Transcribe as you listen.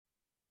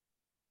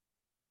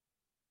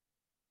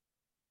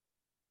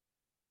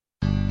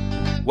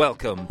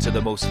Welcome to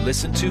the most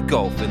listened to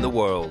golf in the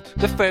world,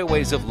 the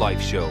Fairways of Life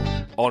show,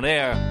 on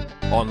air,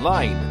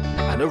 online,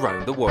 and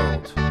around the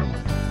world.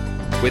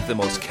 With the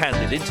most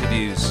candid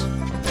interviews,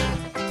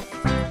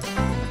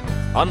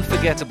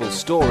 unforgettable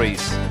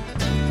stories,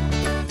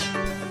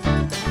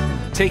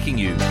 taking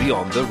you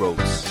beyond the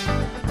ropes.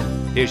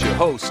 Here's your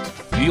host,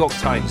 New York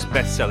Times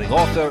best-selling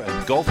author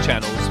and Golf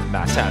Channel's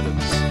Matt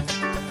Adams.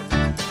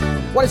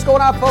 What is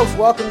going on, folks?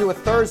 Welcome to a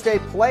Thursday.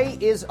 Play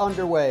is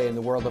underway in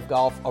the world of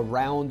golf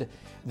around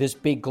this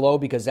big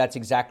globe, because that's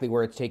exactly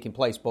where it's taking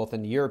place, both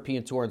in the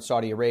European Tour in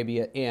Saudi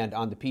Arabia and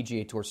on the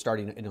PGA Tour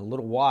starting in a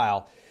little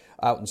while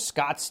out in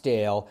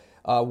Scottsdale.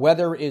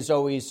 Weather is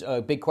always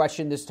a big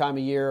question this time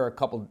of year. A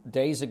couple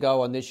days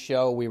ago on this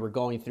show, we were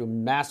going through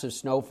massive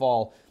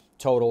snowfall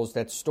totals.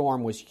 That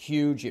storm was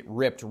huge. It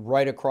ripped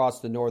right across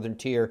the northern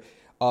tier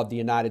of the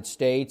United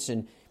States.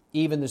 And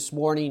even this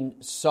morning,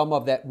 some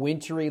of that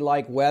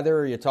wintry-like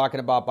weather you're talking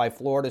about by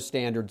Florida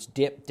standards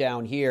dipped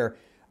down here.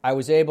 I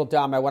was able,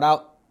 Dom, I went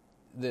out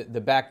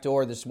the back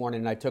door this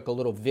morning and I took a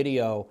little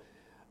video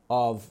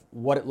of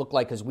what it looked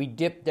like, because we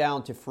dipped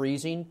down to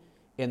freezing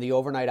in the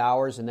overnight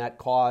hours, and that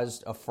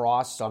caused a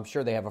frost. So I'm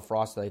sure they have a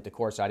frost delay at the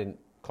course. I didn't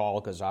call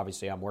because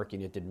obviously I'm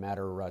working. It didn't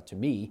matter to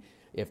me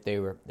if they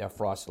were a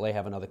frost delay.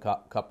 Have another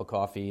cup of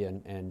coffee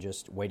and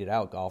just wait it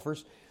out,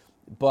 golfers.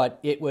 But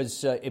it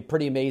was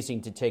pretty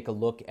amazing to take a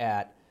look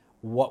at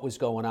what was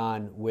going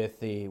on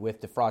with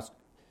the frost.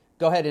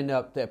 Go ahead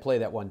and play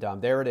that one, Dom.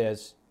 There it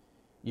is.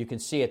 You can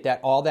see it. That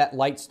all that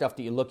light stuff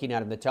that you're looking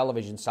at on the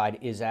television side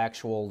is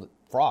actual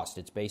frost.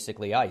 It's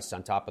basically ice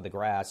on top of the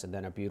grass, and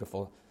then a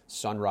beautiful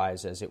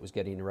sunrise as it was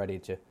getting ready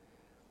to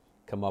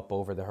come up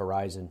over the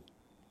horizon.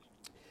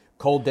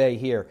 Cold day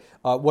here.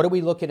 What are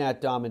we looking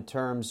at, Dom, in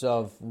terms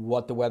of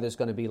what the weather's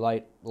going to be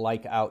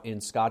like out in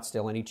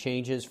Scottsdale? Any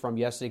changes from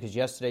yesterday? Because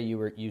yesterday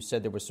you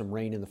said there was some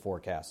rain in the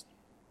forecast.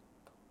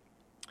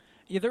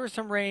 Yeah, there was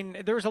some rain.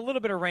 There was a little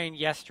bit of rain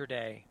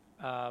yesterday.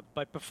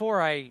 But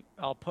before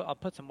I'll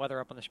put some weather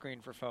up on the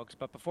screen for folks.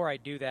 But before I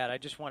do that, I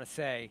just want to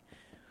say,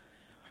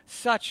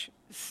 such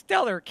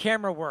stellar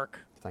camera work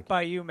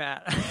by you,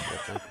 Matt.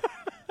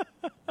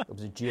 It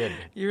was a jib.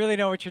 You really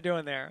know what you're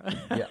doing there.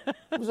 Yeah,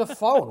 it was a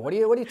phone. What are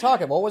you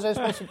talking? What was I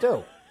supposed to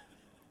do?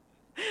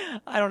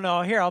 I don't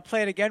know. Here, I'll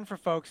play it again for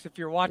folks if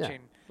you're watching.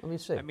 Yeah, let me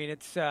see. I mean,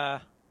 it's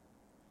a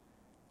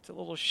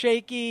little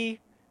shaky.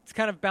 It's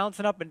kind of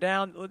bouncing up and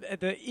down.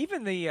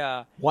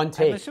 One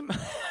take.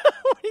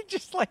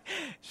 Just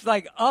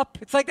like up.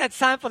 It's like that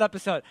Seinfeld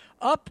episode.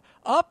 Up,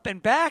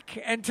 and back,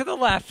 and to the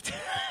left.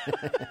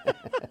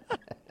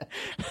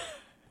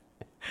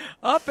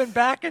 Up and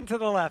back and to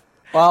the left.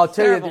 Well, I'll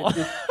tell you,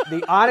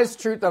 the honest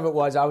truth of it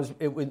was,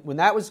 when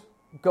that was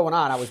going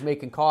on, I was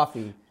making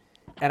coffee,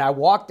 and I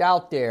walked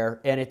out there,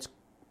 and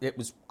it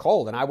was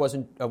cold, and I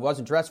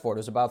wasn't dressed for it. It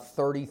was about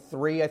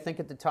 33, I think,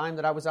 at the time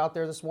that I was out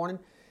there this morning,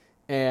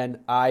 and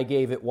I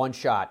gave it one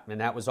shot,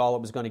 and that was all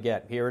it was going to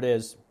get. Here it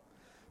is.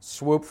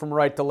 Swoop from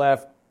right to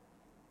left.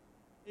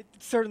 It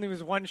certainly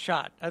was one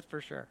shot, that's for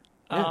sure.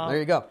 Yeah, there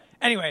you go.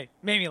 Anyway,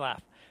 made me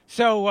laugh.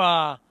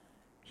 So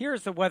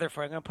here's the weather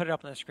for you. I'm going to put it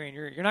up on the screen.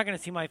 You're not going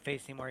to see my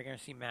face anymore. You're going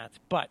to see Matt's.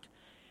 But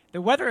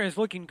the weather is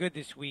looking good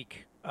this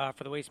week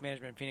for the Waste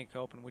Management Phoenix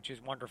Open, which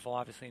is wonderful,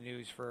 obviously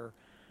news for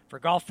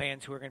golf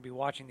fans who are going to be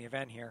watching the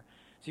event here.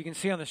 So you can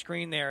see on the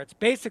screen there, it's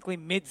basically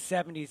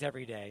mid-70s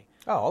every day.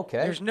 Oh, okay.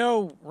 There's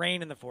no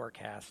rain in the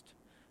forecast.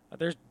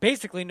 There's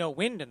basically no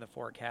wind in the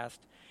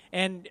forecast.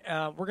 And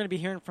we're going to be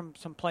hearing from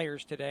some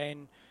players today,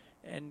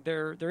 and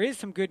there is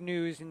some good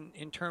news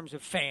in terms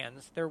of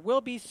fans. There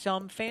will be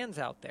some fans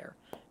out there.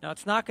 Now,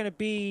 it's not going to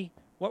be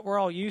what we're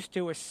all used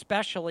to,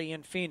 especially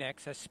in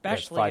Phoenix,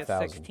 especially at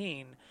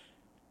 16.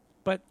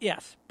 But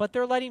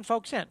they're letting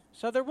folks in.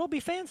 So there will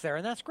be fans there,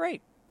 and that's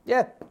great.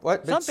 Yeah.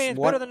 Some fans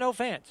better than no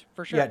fans,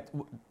 for sure.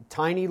 Yeah,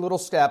 tiny little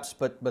steps,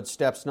 but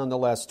steps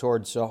nonetheless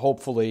towards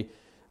hopefully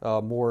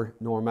more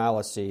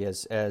normalcy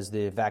as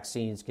the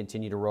vaccines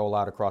continue to roll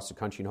out across the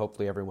country, and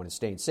hopefully everyone is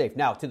staying safe.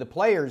 Now, to the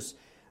players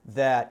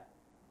that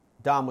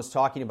Dom was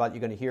talking about, you're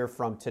going to hear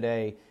from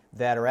today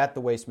that are at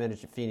the Waste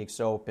Management Phoenix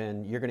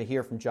Open. You're going to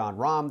hear from Jon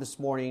Rahm this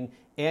morning,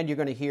 and you're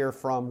going to hear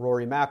from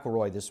Rory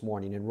McIlroy this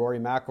morning. And Rory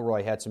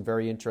McIlroy had some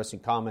very interesting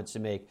comments to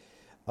make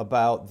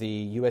about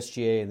the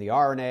USGA and the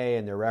RNA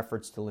and their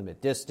efforts to limit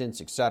distance,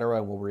 et cetera,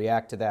 and we'll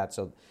react to that.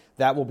 So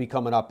that will be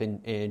coming up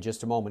in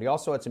just a moment. He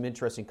also had some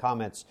interesting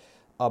comments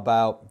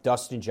about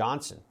Dustin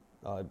Johnson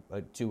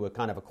to a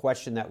kind of a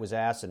question that was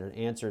asked and an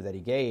answer that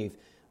he gave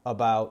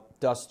about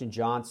Dustin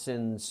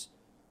Johnson's,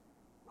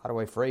 how do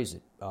I phrase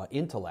it,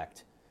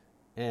 intellect.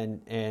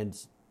 And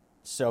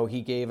so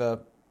he gave a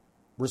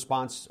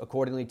response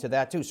accordingly to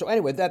that too. So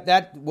anyway,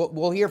 that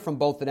we'll hear from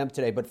both of them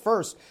today. But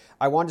first,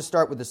 I wanted to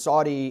start with the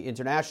Saudi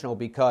International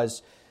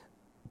because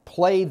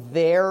play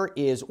there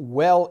is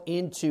well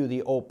into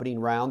the opening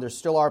round. There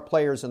still are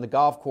players on the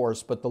golf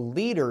course, but the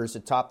leaders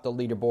atop the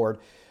leaderboard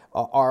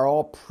are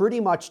all pretty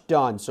much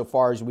done so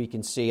far as we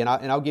can see, and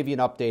I'll give you an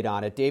update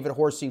on it. David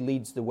Horsey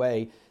leads the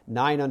way,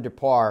 9 under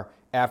par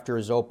after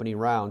his opening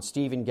round.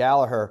 Stephen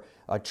Gallagher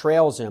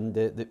trails him,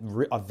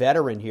 a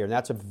veteran here, and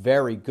that's a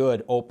very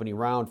good opening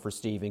round for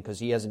Stephen because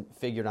he hasn't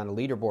figured on a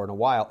leaderboard in a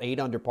while. 8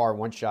 under par,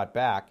 1 shot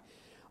back.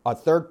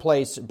 Third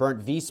place,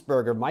 Bernd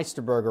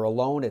Meisterberger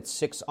alone at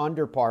 6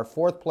 under par.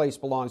 Fourth place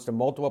belongs to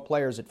multiple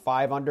players at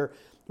 5 under.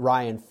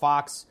 Ryan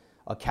Fox,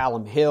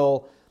 Callum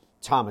Hill,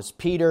 Thomas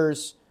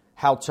Peters,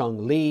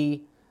 Haotung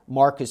Lee,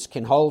 Marcus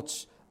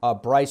Kinholtz,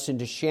 Bryson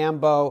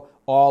DeChambeau,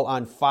 all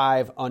on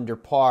 5 under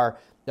par.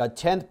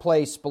 10th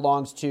place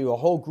belongs to a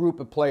whole group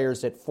of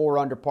players at 4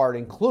 under par. It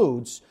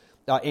includes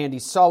Andy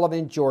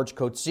Sullivan, George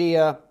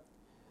Coetzee,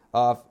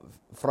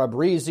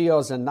 Fabrizio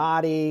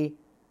Zanotti.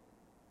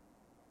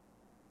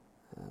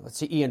 Let's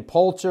see, Ian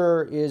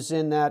Poulter is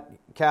in that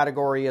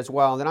category as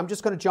well. And then I'm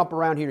just going to jump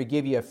around here to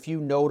give you a few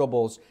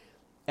notables.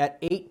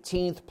 At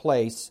 18th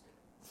place,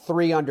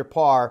 3 under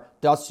par,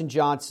 Dustin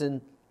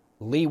Johnson,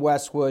 Lee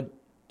Westwood,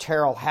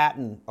 Terrell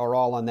Hatton are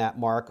all on that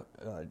mark.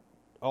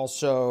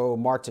 Also,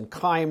 Martin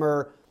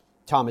Keimer,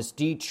 Thomas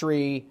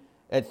Dietrich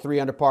at 3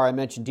 under par. I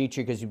mentioned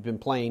Dietrich because you've been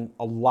playing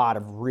a lot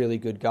of really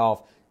good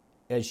golf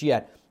as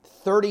yet.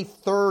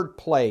 33rd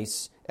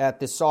place at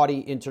the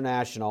Saudi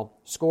International.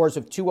 Scores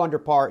of 2 under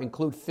par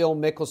include Phil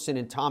Mickelson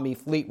and Tommy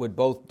Fleetwood,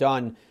 both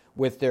done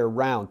with their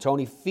round.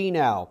 Tony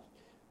Finau,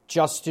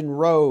 Justin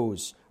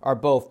Rose are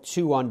both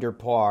 2 under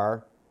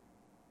par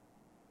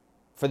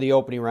for the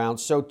opening round.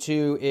 So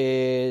too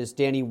is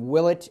Danny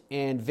Willett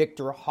and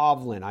Victor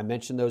Hovland. I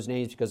mentioned those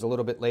names because a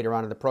little bit later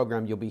on in the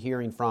program you'll be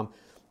hearing from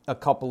a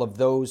couple of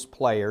those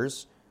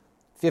players.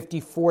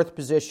 54th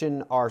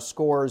position are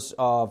scores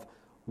of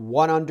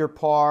 1 under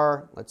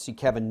par. Let's see,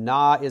 Kevin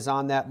Na is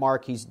on that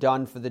mark. He's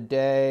done for the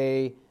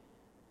day.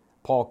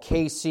 Paul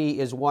Casey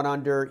is 1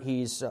 under.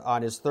 He's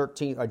on his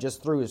 13th,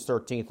 just through his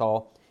 13th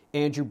hole.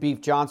 Andrew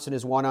Beef Johnson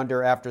is 1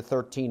 under after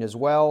 13 as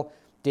well.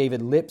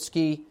 David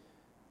Lipsky,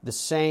 the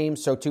same.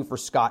 So too for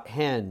Scott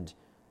Hend.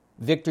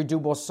 Victor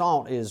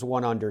Dubuisson is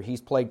 1 under.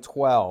 He's played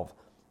 12.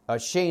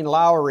 Shane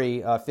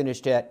Lowry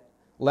finished at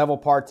level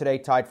par today,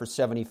 tied for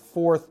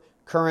 74th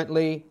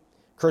currently.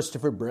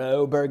 Christopher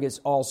Broberg is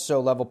also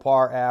level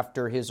par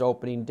after his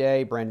opening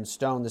day. Brandon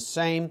Stone the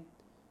same.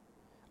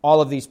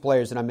 All of these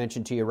players that I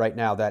mentioned to you right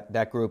now,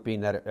 that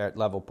grouping that at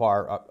level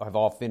par, have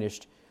all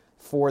finished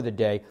for the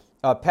day.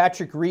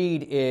 Patrick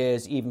Reed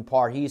is even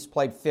par. He's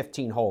played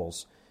 15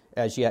 holes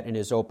as yet in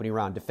his opening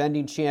round.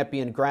 Defending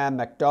champion Graham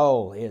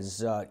McDowell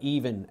is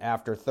even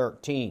after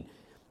 13.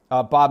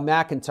 Bob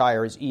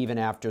McIntyre is even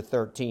after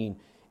 13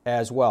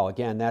 as well.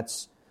 Again,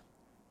 that's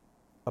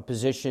a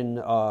position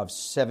of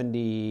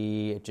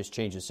 70, it just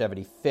changed to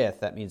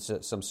 75th. That means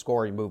some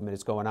scoring movement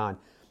is going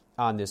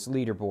on this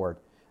leaderboard.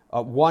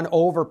 1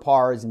 over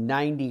par is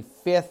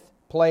 95th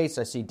place.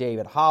 I see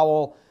David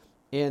Howell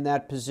in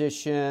that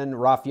position.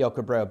 Rafael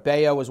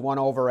Cabrera-Bello is 1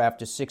 over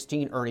after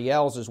 16. Ernie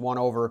Els is 1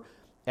 over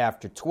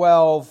after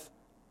 12.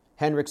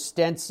 Henrik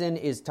Stenson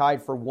is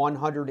tied for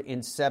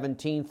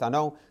 117th. I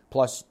know,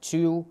 plus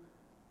 2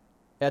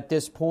 at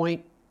this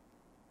point.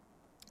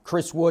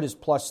 Chris Wood is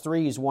plus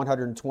 3. He's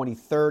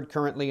 123rd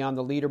currently on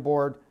the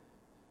leaderboard.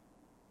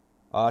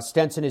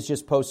 Stenson has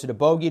just posted a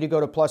bogey to go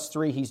to plus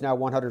 3. He's now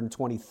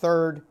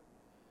 123rd.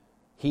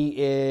 He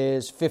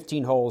is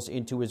 15 holes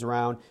into his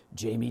round.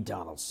 Jamie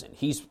Donaldson.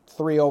 He's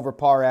 3 over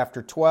par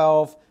after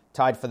 12,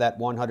 tied for that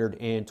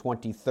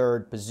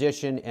 123rd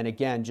position. And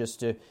again, just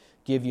to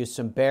give you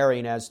some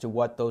bearing as to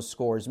what those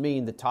scores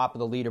mean, the top of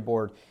the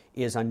leaderboard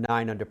is on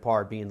 9 under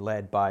par, being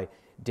led by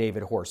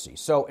David Horsey.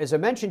 So as I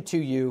mentioned to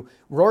you,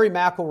 Rory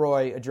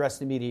McIlroy addressed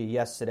the media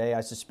yesterday.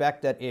 I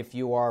suspect that if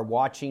you are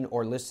watching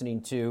or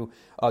listening to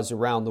us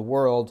around the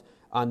world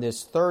on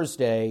this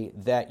Thursday,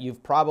 that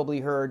you've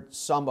probably heard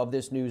some of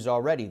this news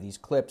already, these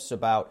clips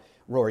about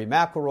Rory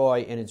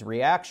McIlroy and his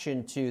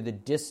reaction to the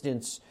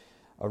distance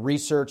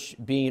research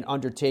being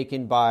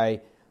undertaken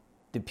by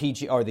the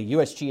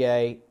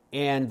USGA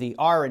and the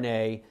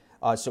R&A.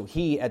 So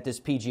he, at this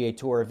PGA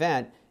Tour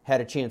event, had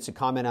a chance to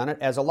comment on it,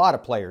 as a lot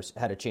of players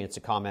had a chance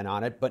to comment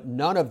on it, but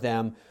none of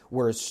them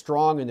were as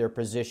strong in their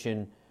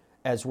position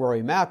as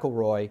Rory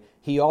McIlroy.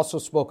 He also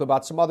spoke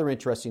about some other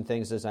interesting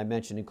things, as I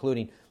mentioned,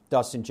 including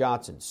Dustin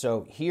Johnson.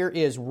 So here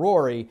is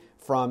Rory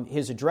from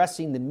his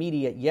addressing the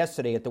media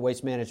yesterday at the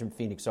Waste Management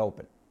Phoenix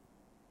Open.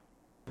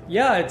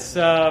 Yeah, it's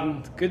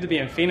good to be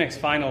in Phoenix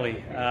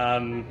finally.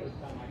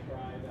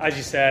 As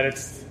you said,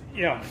 it's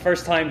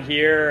first time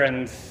here,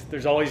 and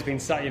there's always been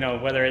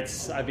whether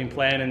it's I've been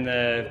playing in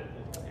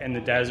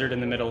the desert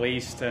in the Middle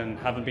East and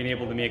haven't been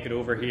able to make it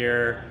over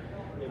here.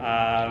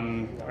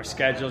 Our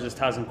schedule just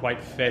hasn't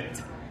quite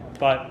fit.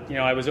 But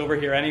I was over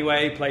here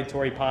anyway, played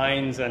Torrey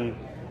Pines, and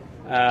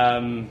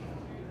I've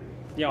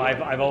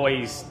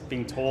always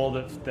been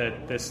told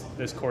that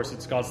this course at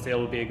Scottsdale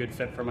would be a good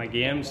fit for my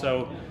game.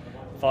 So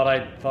thought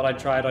I'd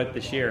try it out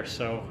this year.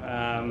 So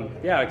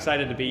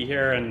excited to be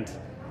here, and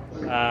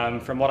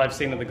from what I've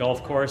seen of the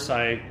golf course,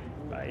 I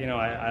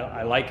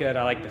like it.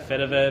 I like the fit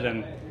of it,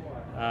 and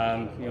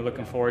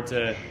looking forward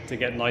to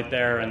getting out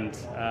there and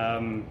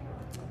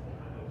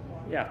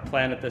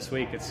playing it this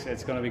week.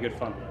 It's going to be good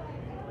fun.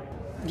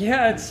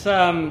 Yeah, it's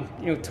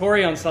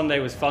Torrey on Sunday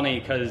was funny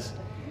because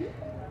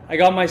I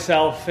got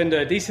myself into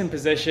a decent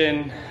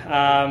position.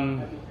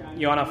 And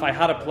if I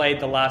had played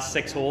the last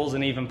 6 holes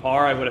in even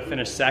par, I would have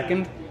finished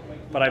second.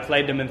 But I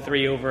played them in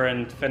 3 over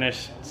and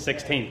finished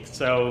 16th.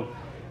 So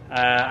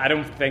I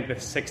don't think the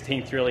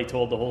 16th really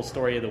told the whole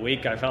story of the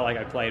week. I felt like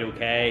I played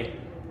okay.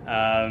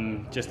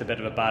 Just a bit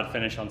of a bad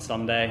finish on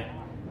Sunday.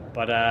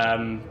 But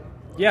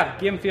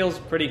game feels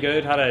pretty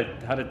good. Had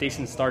a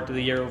decent start to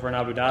the year over in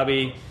Abu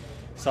Dhabi.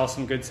 Saw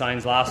some good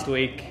signs last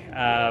week.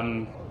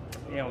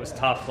 It was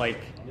tough. The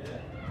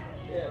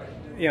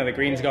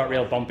greens got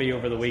real bumpy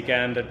over the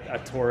weekend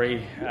at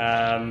Torrey.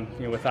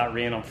 With that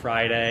rain on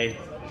Friday.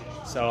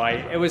 So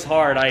it was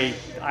hard. I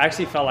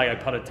actually felt like I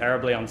putted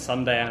terribly on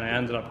Sunday, and I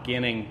ended up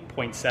gaining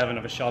 0.7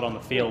 of a shot on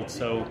the field.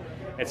 So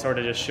it sort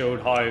of just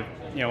showed how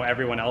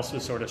everyone else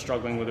was sort of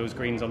struggling with those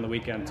greens on the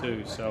weekend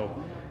too. So,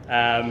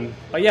 I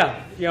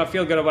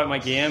feel good about my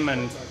game,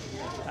 and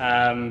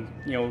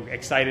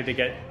excited to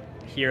get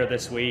here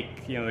this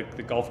week.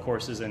 The golf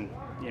course is in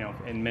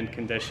mint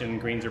condition.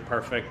 Greens are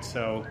perfect.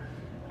 So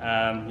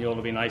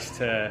it'll be nice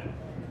to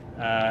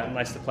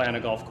play on a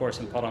golf course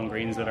and putt on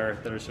greens that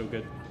are so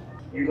good.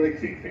 You like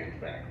seeing fans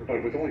back,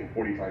 but with only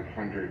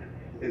 4,500,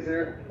 is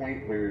there a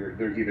point where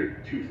there's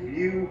either too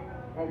few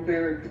out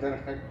there? Does that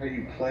affect how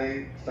you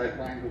play,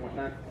 sightlines and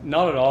whatnot?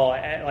 Not at all.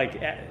 I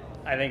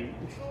think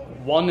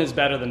one is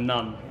better than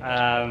none.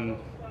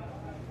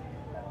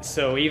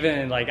 So even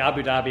in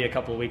Abu Dhabi a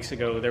couple of weeks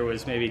ago, there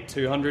was maybe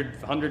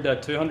 100 to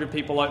 200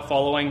 people out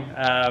following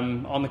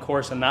on the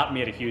course, and that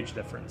made a huge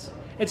difference.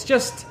 It's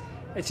just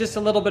a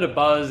little bit of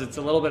buzz. It's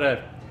a little bit of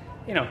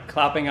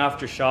clapping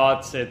after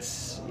shots. It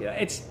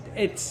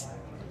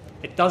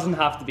doesn't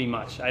have to be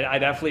much. I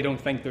definitely don't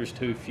think there's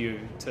too few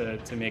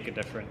to make a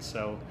difference.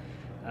 So,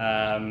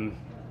 0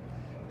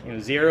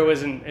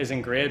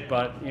 isn't great,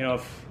 but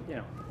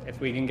if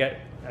we can get,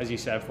 as you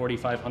said,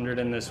 4,500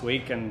 in this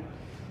week, and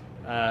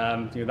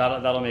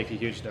that'll make a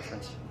huge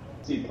difference.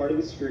 See, part of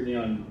the scrutiny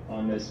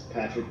on this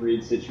Patrick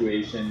Reed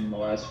situation in the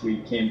last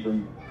week came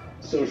from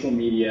social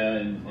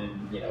media and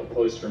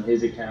posts from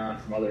his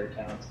account, from other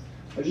accounts.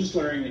 I was just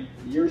wondering,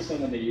 you're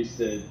someone that used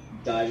to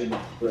dive into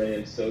the fray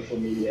of social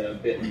media a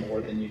bit more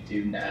than you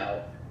do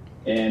now.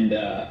 And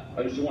I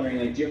was just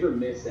wondering, do you ever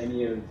miss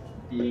any of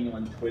being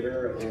on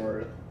Twitter,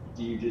 or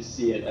do you just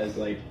see it as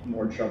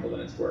more trouble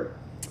than it's worth?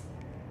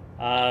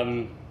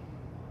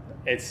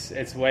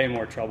 It's way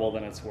more trouble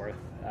than it's worth.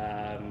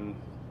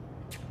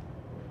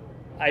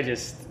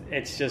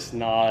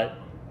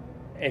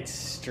 It's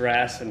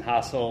stress and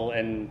hassle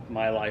in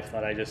my life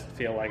that I just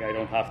feel like I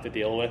don't have to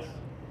deal with.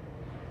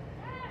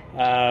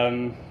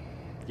 I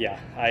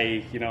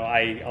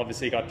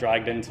obviously got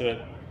dragged into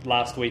it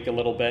last week a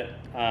little bit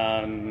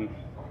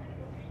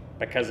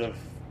because of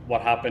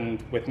what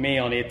happened with me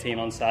on 18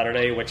 on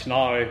Saturday, which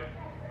now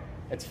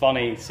it's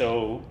funny.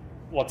 So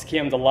what's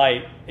came to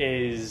light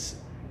is,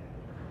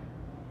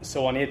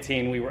 so on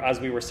 18 we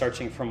were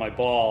searching for my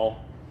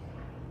ball,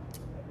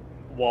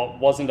 what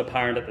wasn't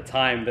apparent at the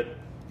time that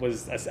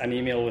was an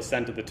email was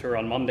sent to the tour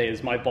on Monday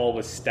is my ball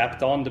was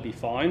stepped on to be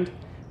found,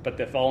 but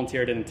the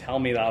volunteer didn't tell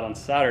me that on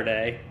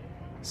Saturday.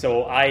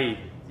 So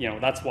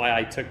that's why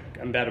I took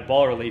embedded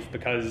ball relief,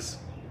 because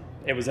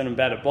it was an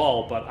embedded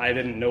ball, but I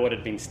didn't know it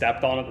had been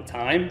stepped on at the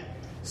time.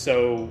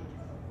 So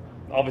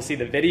obviously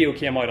the video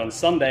came out on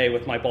Sunday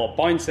with my ball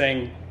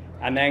bouncing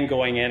and then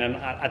going in, and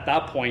at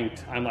that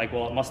point I'm like,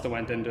 well, it must have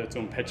went into its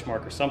own pitch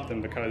mark or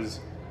something, because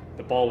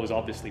the ball was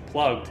obviously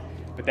plugged.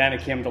 But then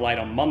it came to light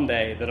on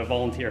Monday that a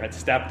volunteer had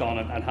stepped on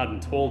it and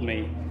hadn't told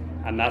me,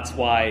 and that's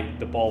why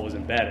the ball was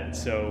embedded.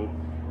 So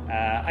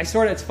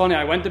it's funny,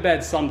 I went to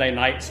bed Sunday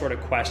night sort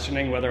of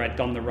questioning whether I'd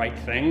done the right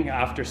thing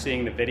after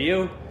seeing the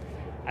video,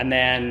 and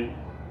then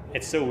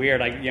it's so weird.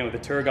 The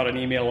tour got an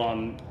email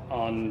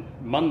on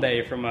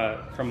Monday from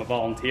a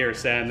volunteer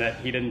saying that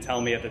he didn't tell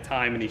me at the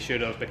time, and he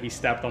should have, but he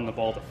stepped on the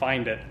ball to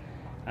find it,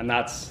 and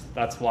that's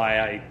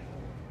why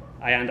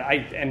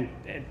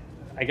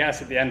I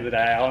guess at the end of the day,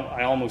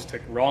 I almost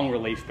took wrong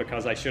relief,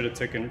 because I should have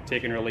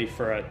taken relief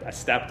for a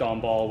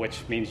stepped-on ball,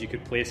 which means you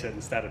could place it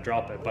instead of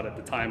drop it. But at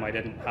the time, I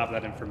didn't have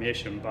that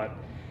information. But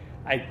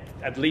I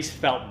at least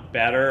felt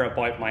better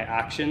about my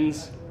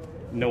actions,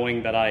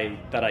 knowing that I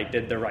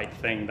did the right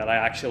thing, that I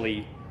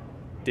actually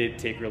did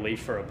take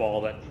relief for a ball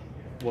that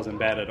was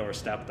embedded or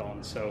stepped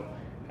on. So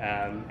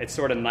it's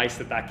sort of nice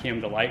that came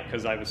to light,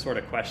 because I was sort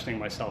of questioning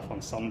myself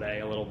on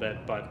Sunday a little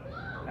bit. But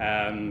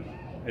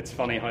it's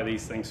funny how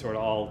these things sort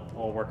of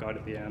all work out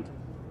at the end.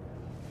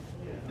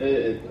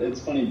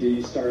 It's funny. Do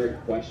you start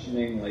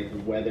questioning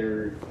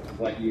whether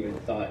what you had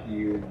thought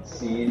you had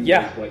seen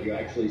was what you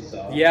actually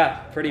saw?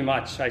 Yeah, pretty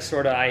much.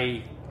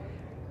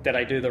 Did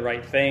I do the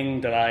right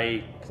thing? Did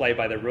I play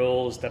by the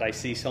rules? Did I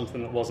see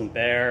something that wasn't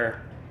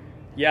there?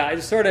 Yeah, it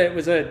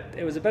was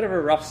a bit of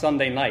a rough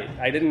Sunday night.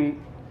 I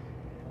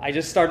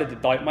just started to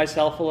doubt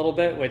myself a little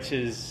bit, which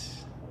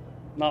is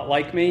not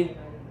like me.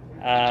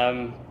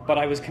 But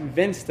I was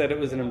convinced that it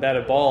was an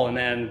embedded ball, and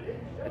then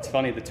it's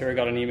funny, the tour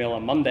got an email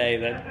on Monday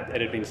that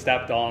it had been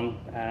stepped on,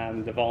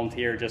 and the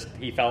volunteer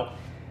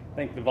I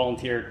think the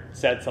volunteer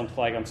said something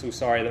like, "I'm so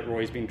sorry that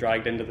Roy's been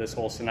dragged into this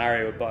whole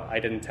scenario, but I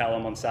didn't tell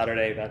him on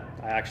Saturday that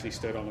I actually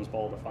stood on his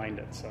ball to find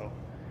it." So,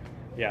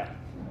 yeah,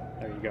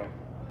 there you go.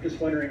 Just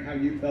wondering how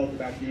you felt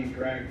about being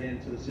dragged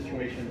into the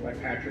situation by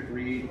Patrick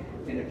Reed,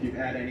 and if you've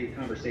had any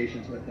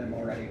conversations with him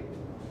already.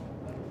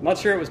 I'm not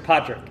sure it was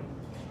Patrick.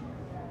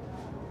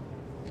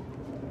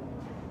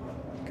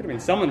 Could have been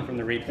someone from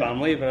the Reed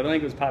family, but I don't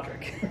think it was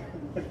Patrick.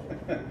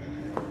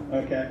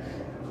 Okay.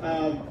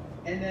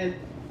 And then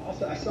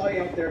also, I saw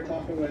you out there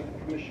talking with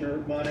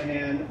Commissioner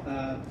Monahan,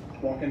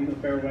 walking the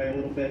fairway a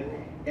little bit,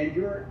 and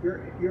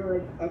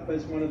you're up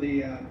as one of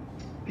the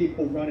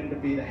people running to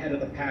be the head of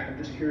the pack. I'm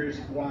just curious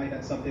why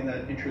that's something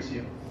that interests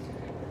you.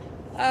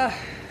 I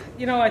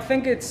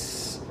think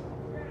it's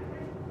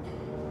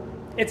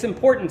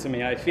important to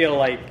me. I feel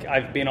like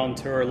I've been on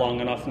tour long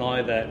enough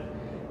now that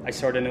I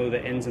sort of know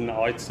the ins and the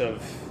outs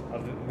of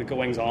the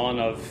goings on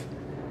of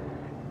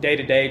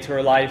day-to-day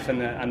tour life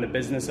and the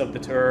business of the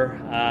tour.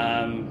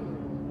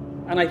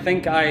 And I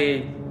think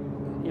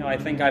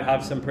I'd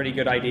have some pretty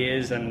good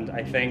ideas, and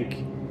I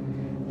think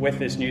with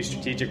this new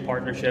strategic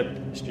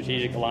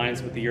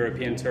alliance with the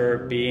European Tour,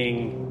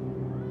 being,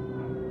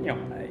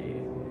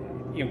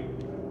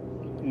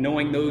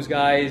 knowing those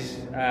guys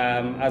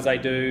as I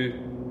do,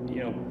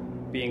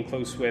 being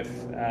close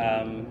with,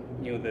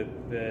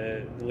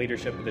 the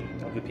leadership of the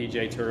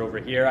PGA Tour over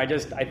here, I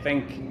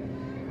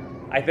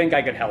think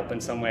I could help in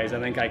some ways. I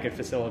think I could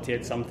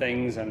facilitate some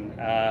things, and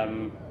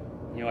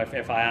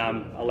if I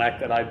am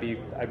elected, I'd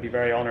be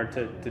very honored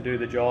to do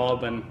the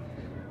job, and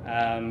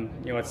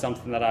it's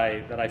something that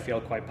I feel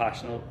quite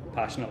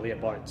passionately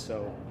about.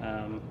 So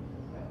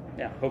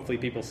hopefully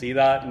people see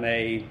that and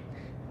they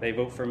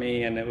vote for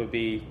me, and it would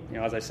be,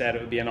 as I said,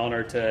 it would be an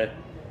honor to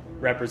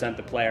represent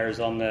the players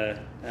on the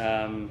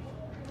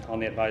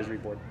advisory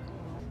board.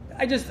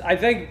 I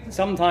think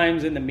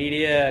sometimes in the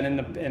media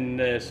and in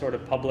the sort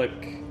of public,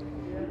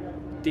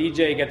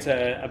 DJ gets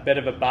a bit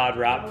of a bad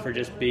rap for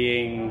just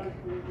being,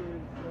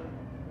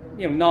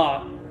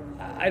 not,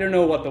 I don't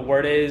know what the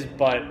word is,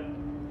 but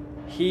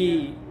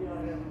he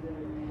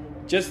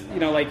just,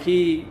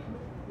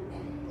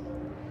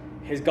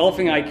 his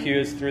golfing IQ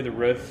is through the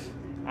roof,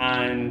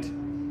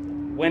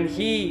 and when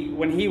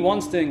he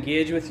wants to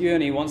engage with you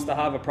and he wants to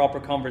have a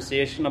proper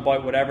conversation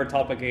about whatever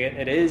topic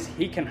it is,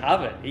 he can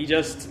have it. He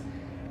just,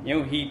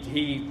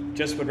 he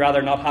just would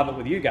rather not have it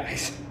with you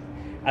guys,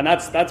 and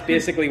that's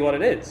basically what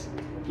it is.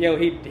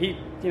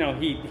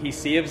 He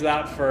saves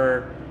that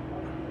for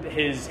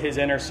his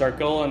inner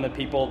circle and the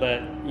people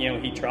that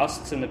he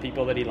trusts and the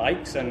people that he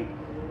likes, and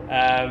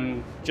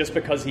just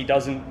because he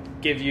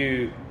doesn't give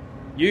you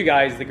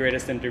guys the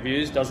greatest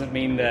interviews doesn't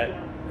mean that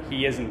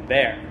he isn't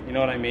there. You know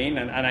what I mean?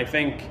 And I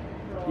think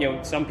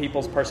some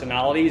people's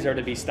personalities are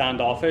to be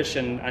standoffish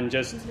and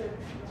just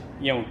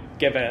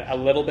give a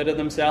little bit of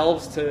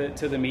themselves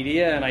to the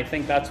media, and I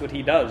think that's what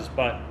he does.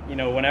 But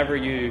whenever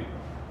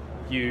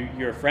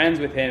you're friends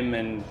with him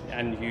and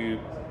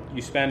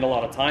you spend a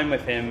lot of time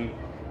with him,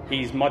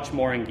 he's much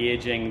more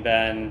engaging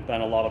than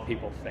a lot of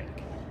people think.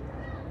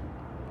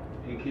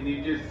 And can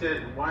you just say,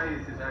 why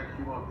is his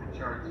IQ off the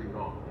charts in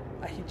golf?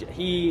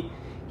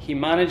 He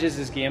manages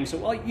his game so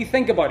well. You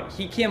think about it.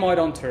 He came out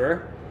on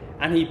tour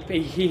and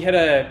he hit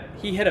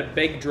a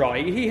big draw.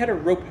 He hit a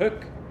rope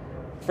hook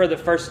for the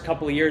first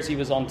couple of years he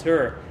was on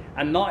tour,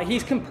 and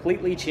he's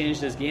completely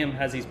changed his game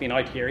as he's been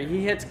out here.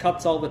 He hits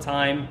cuts all the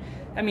time.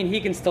 I mean, he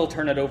can still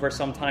turn it over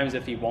sometimes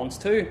if he wants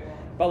to,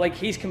 but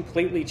he's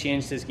completely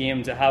changed his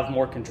game to have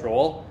more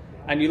control.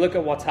 And you look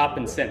at what's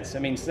happened since. I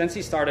mean, since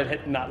he started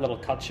hitting that little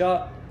cut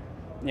shot,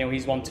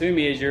 he's won 2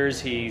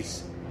 majors.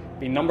 He's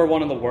been number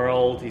 1 in the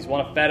world. He's won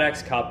a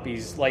FedEx Cup.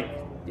 He's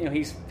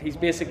he's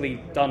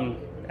basically done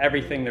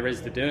everything there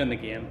is to do in the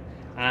game,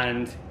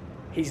 and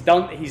he's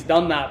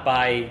done that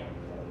by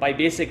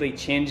basically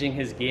changing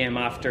his game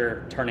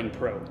after turning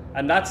pro,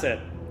 and that's it.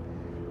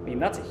 I mean,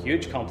 that's a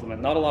huge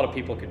compliment. Not a lot of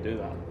people could do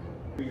that.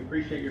 We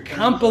appreciate your.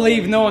 Can't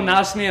believe no one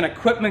asked me an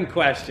equipment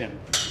question.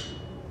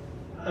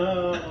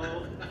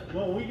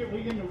 Well, we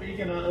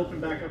can open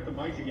back up the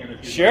mics again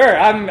if you Sure,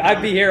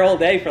 I'd be here all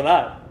day for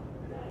that.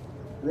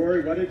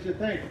 Rory, what did you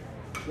think?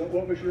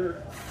 What was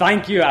your?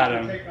 Thank you,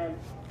 Adam.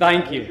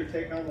 Thank you. What was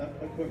your take on that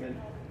equipment?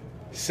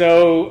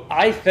 So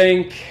I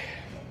think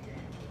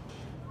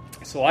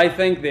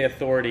the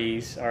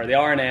authorities, or the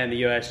R&A and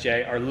the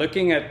USGA, are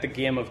looking at the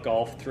game of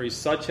golf through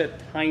such a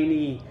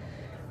tiny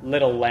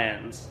little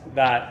lens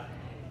that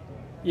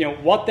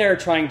what they're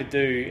trying to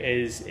do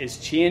is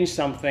change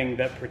something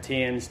that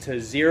pertains to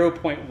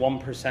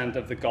 0.1%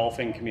 of the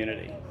golfing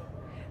community.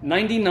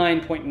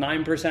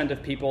 99.9%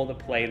 of people that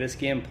play this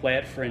game play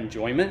it for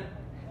enjoyment.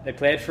 They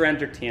play it for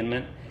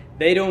entertainment.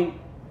 They don't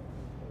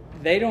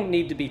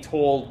need to be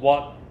told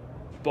what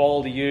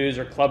ball to use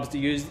or clubs to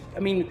use. I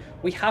mean,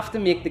 we have to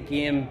make the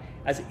game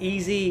as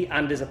easy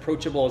and as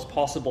approachable as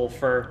possible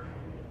for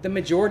the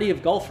majority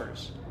of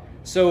golfers.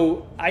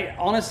 So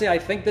I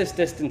think this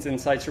Distance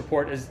Insights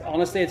report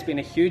it's been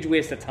a huge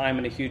waste of time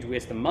and a huge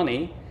waste of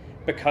money,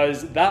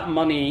 because that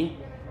money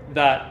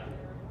that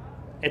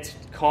it's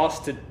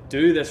cost to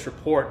do this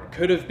report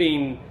could have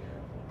been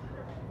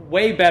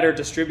way better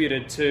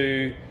distributed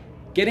to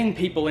getting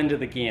people into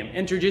the game,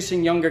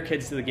 introducing younger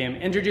kids to the game,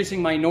 introducing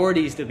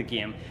minorities to the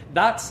game.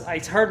 I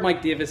heard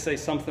Mike Davis say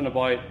something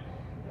about,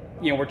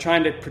 we're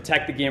trying to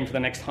protect the game for the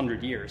next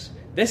 100 years.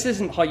 This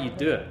isn't how you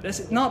do it. This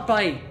is not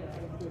by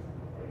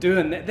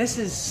doing that. This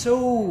is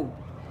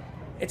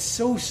it's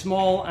so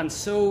small and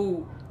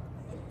so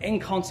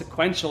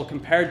inconsequential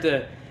compared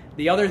to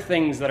the other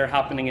things that are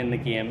happening in the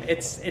game.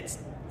 It's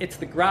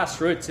the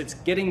grassroots. It's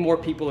getting more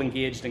people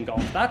engaged in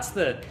golf.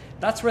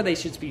 That's where they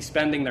should be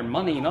spending their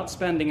money, not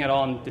spending it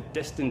on the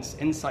Distance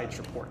Insights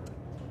report.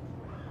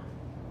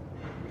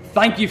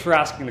 Thank you for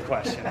asking the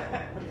question.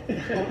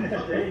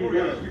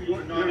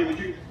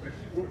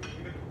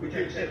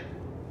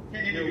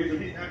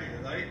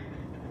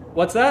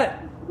 What's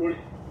that?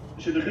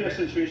 Should there be a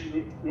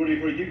situation,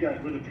 Rory, where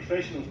the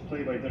professionals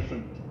play by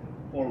different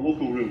or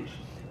local rules?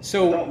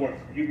 So would that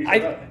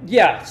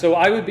work? So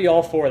I would be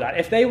all for that.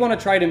 If they want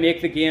to try to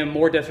make the game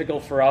more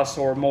difficult for us,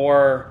 or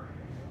more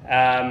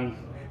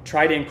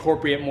try to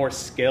incorporate more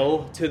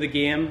skill to the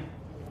game,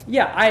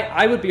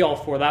 I would be all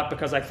for that,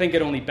 because I think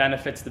it only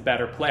benefits the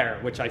better player,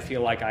 which I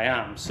feel like I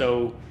am.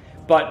 So,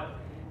 but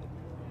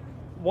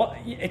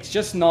it's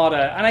just not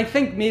and I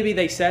think maybe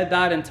they said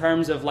that in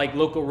terms of like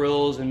local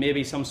rules and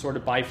maybe some sort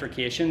of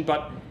bifurcation,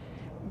 but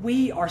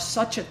we are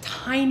such a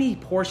tiny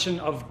portion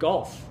of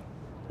golf.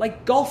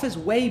 Like, golf is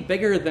way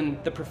bigger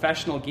than the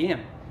professional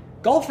game.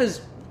 Golf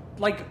is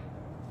like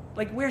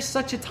we're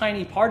such a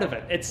tiny part of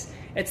it.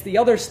 It's the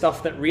other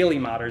stuff that really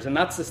matters, and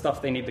that's the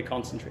stuff they need to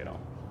concentrate on.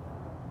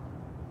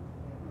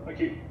 Thank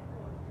you.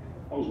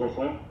 That was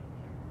worthwhile.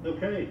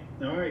 Okay.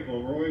 All right.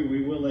 Well, Roy,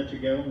 we will let you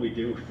go. We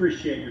do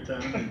appreciate your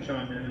time and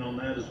chiming in on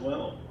that as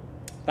well.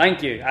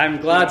 Thank you.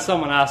 I'm glad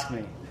someone asked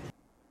me.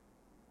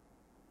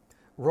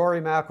 Rory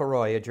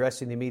McIlroy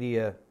addressing the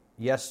media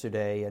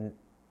yesterday, and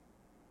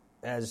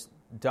as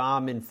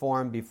Dom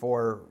informed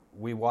before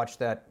we watched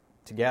that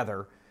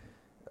together,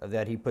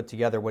 that he put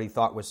together what he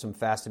thought was some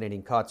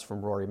fascinating cuts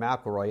from Rory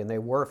McIlroy, and they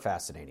were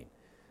fascinating.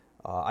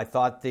 I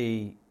thought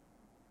the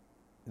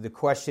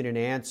question and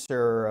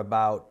answer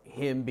about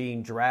him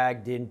being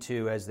dragged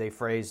into, as they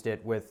phrased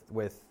it,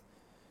 with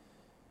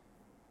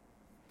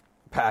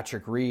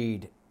Patrick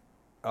Reed,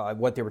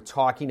 what they were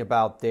talking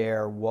about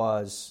there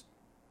was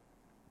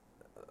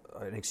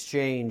an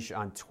exchange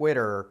on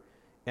Twitter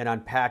and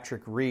on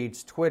Patrick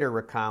Reed's Twitter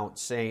account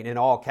saying, in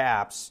all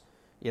caps,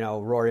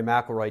 Rory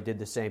McIlroy did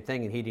the same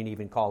thing, and he didn't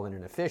even call in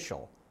an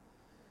official.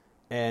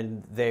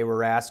 And they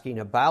were asking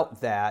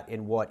about that,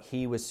 and what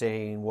he was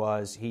saying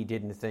was he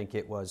didn't think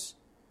it was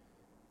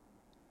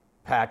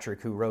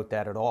Patrick who wrote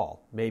that at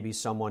all. Maybe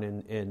someone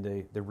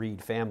in the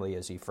Reed family,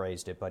 as he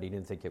phrased it, but he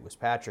didn't think it was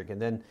Patrick.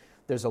 And then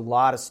there's a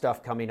lot of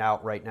stuff coming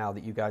out right now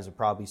that you guys have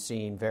probably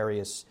seen,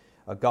 various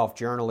golf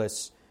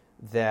journalists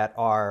that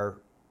are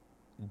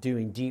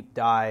doing deep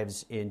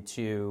dives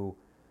into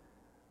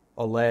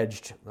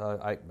alleged,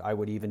 I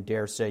would even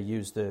dare say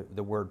use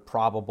the word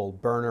probable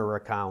burner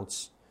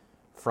accounts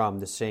from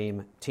the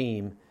same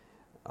team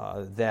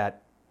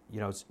that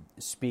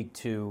speak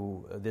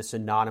to this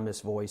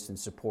anonymous voice in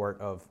support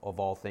of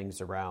all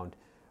things around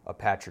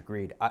Patrick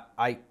Reed.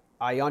 I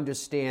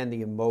understand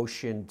the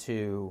emotion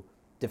to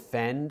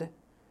defend.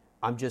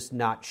 I'm just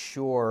not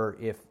sure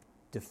if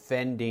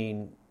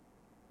defending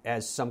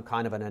as some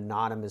kind of an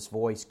anonymous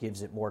voice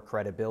gives it more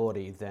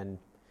credibility than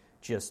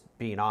just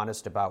being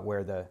honest about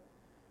where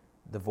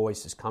the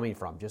voice is coming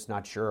from. Just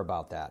not sure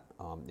about that.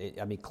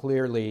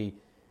 Clearly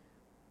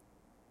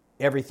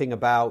everything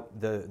about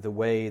the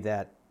way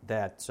that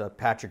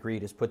Patrick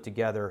Reed has put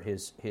together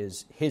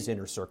his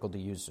inner circle, to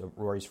use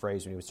Rory's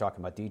phrase when he was talking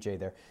about DJ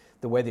there,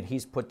 the way that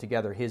he's put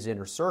together his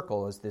inner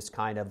circle is this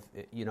kind of,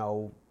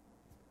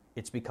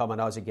 it's become an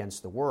us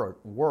against the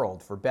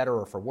world, for better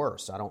or for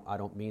worse. I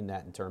don't mean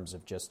that in terms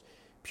of just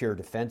pure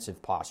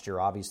defensive posture.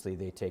 Obviously,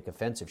 they take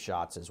offensive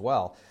shots as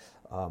well.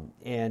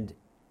 And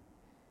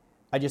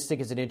I just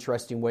think it's an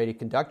interesting way to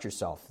conduct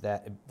yourself,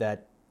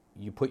 that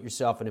you put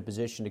yourself in a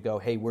position to go,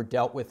 hey, we're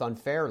dealt with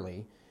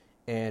unfairly,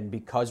 and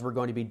because we're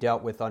going to be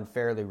dealt with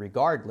unfairly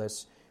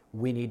regardless,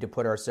 we need to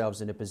put ourselves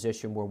in a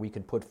position where we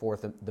can put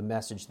forth the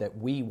message that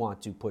we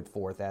want to put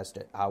forth as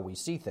to how we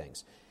see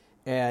things.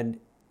 And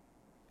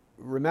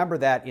remember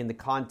that in the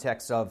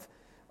context of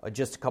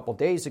just a couple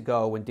days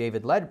ago when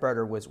David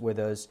Ledbetter was with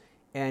us,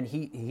 and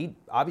he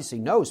obviously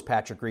knows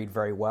Patrick Reed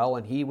very well,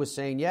 and he was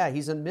saying, yeah,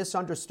 he's a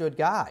misunderstood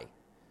guy.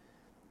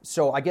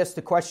 So I guess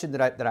the question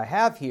that I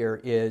have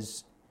here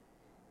is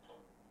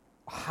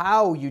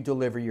how you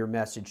deliver your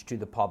message to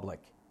the public.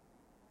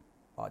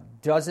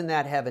 Doesn't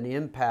that have an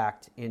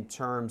impact in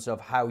terms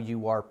of how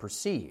you are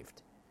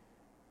perceived?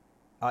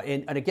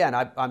 And again,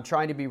 I'm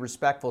trying to be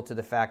respectful to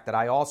the fact that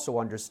I also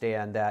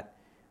understand that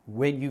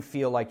when you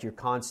feel like you're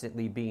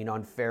constantly being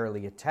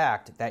unfairly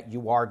attacked, that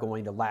you are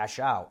going to lash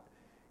out.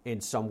 in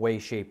some way,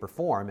 shape, or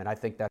form, and I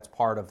think that's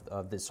part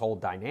of this whole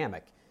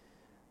dynamic.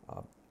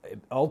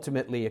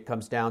 Ultimately, it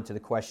comes down to the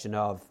question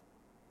of,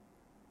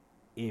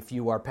 if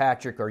you are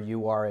Patrick or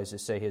you are, as I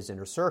say, his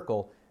inner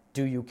circle,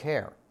 do you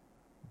care?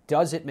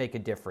 Does it make a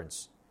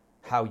difference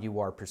how you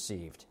are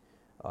perceived?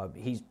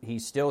 He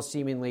still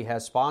seemingly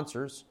has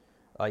sponsors.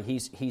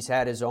 He's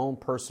had his own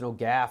personal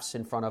gaffes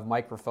in front of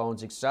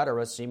microphones,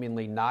 etc.,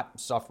 seemingly not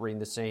suffering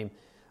the same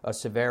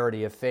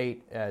severity of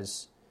fate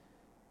as,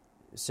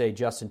 say,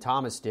 Justin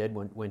Thomas did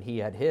when he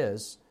had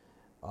his.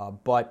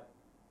 But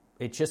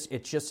it's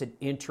just an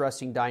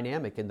interesting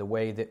dynamic in the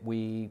way that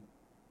we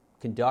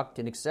conduct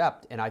and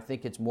accept, and I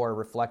think it's more a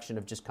reflection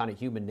of just kind of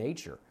human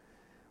nature.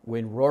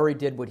 When Rory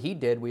did what he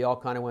did, we all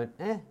kind of went,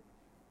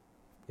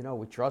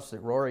 we trust that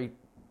Rory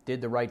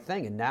did the right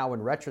thing. And now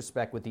in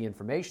retrospect, with the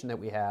information that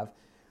we have,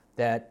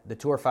 that the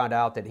tour found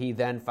out, that he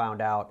then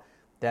found out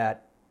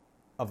that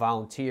a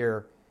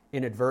volunteer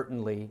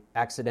inadvertently,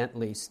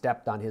 accidentally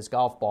stepped on his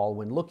golf ball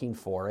when looking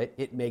for it,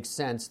 it makes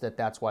sense that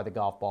that's why the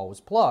golf ball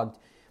was plugged.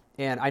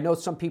 And I know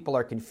some people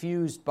are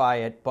confused by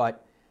it,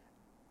 but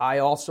I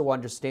also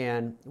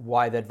understand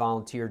why that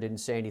volunteer didn't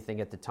say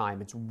anything at the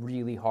time. It's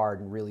really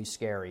hard and really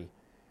scary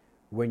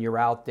when you're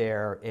out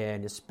there,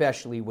 and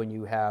especially when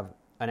you have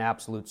an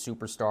absolute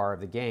superstar of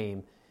the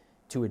game,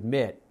 to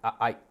admit.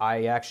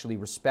 I actually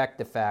respect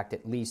the fact,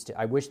 at least,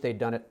 I wish they'd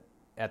done it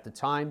at the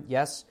time,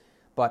 yes,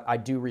 but I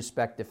do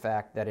respect the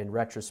fact that in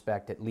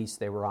retrospect, at least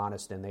they were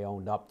honest and they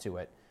owned up to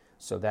it,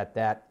 so that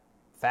that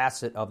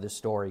facet of the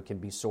story can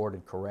be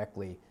sorted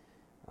correctly,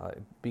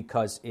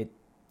 because it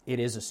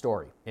is a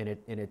story, and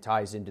it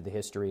ties into the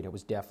history, and it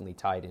was definitely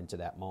tied into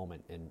that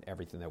moment and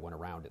everything that went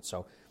around it.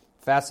 So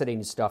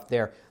fascinating stuff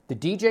there. The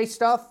DJ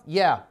stuff,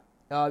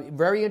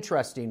 very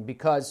interesting,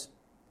 because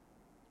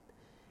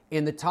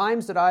in the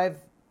times that I've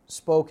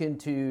spoken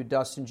to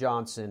Dustin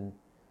Johnson,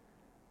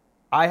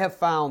 I have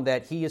found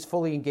that he is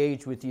fully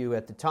engaged with you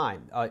at the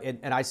time.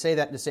 And I say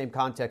that in the same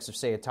context of,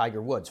 say, a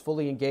Tiger Woods.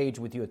 Fully engaged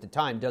with you at the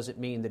time doesn't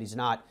mean that he's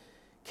not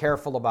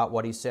careful about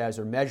what he says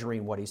or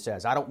measuring what he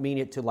says. I don't mean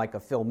it to like a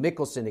Phil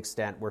Mickelson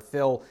extent, where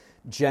Phil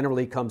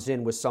generally comes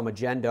in with some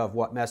agenda of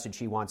what message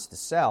he wants to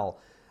sell.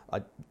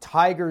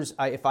 Tiger's,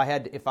 if I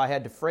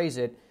had to phrase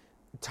it,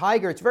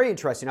 Tiger, it's very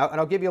interesting, and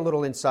I'll give you a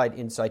little insight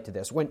to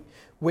this.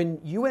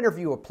 When you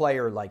interview a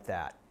player like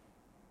that,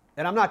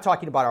 and I'm not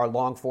talking about our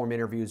long-form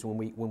interviews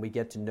when we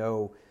get to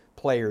know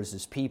players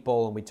as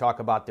people and we talk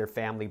about their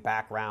family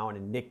background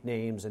and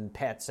nicknames and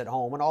pets at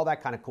home and all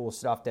that kind of cool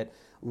stuff that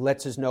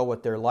lets us know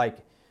what they're like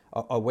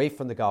away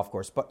from the golf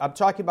course. But I'm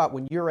talking about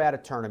when you're at a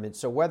tournament.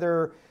 So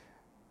whether,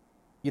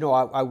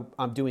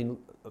 I'm doing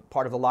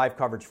part of the live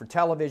coverage for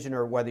television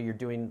or whether you're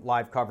doing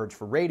live coverage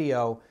for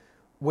radio,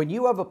 when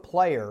you have a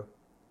player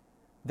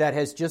that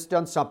has just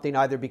done something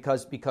either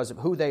because of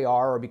who they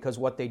are or because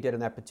what they did on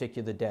that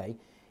particular day,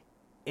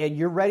 and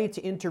you're ready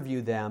to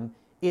interview them,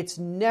 it's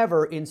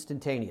never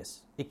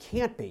instantaneous. It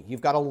can't be.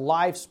 You've got a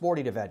live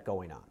sporting event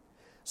going on.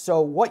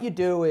 So what you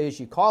do is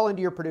you call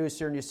into your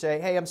producer and you say,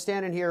 hey, I'm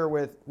standing here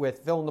with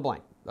fill in the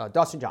blank,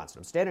 Dustin Johnson.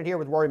 I'm standing here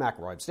with Rory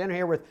McIlroy. I'm standing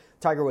here with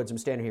Tiger Woods. I'm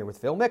standing here with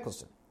Phil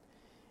Mickelson.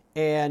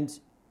 And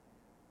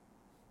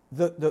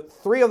the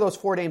three of those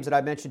four names that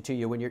I mentioned to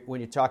you, when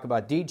you talk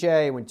about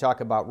DJ, when you talk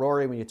about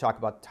Rory, when you talk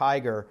about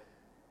Tiger,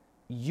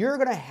 you're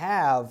going to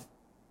have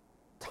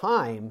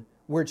time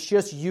where it's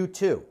just you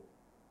two.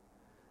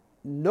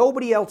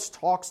 Nobody else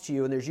talks to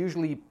you, and there's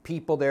usually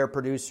people there,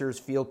 producers,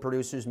 field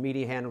producers,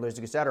 media handlers,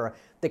 et cetera,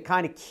 that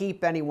kind of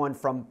keep anyone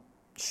from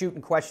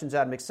shooting questions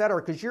at them, et cetera,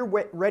 because you're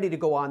ready to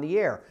go on the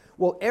air.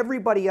 Well,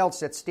 everybody else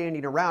that's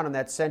standing around in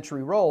that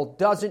century role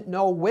doesn't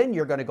know when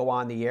you're going to go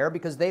on the air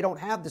because they don't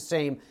have the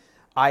same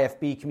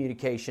IFB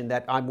communication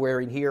that I'm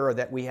wearing here or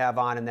that we have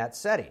on in that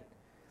setting.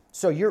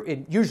 So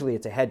usually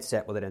it's a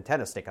headset with an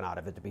antenna sticking out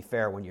of it, to be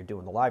fair, when you're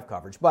doing the live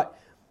coverage. But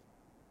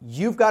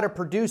you've got a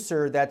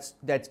producer that's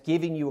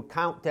giving you a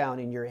countdown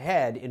in your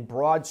head in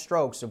broad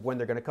strokes of when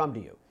they're going to come to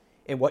you.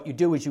 And what you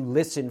do is you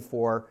listen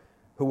for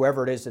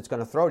whoever it is that's going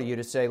to throw to you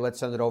to say, let's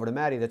send it over to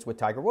Matty that's with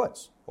Tiger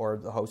Woods, or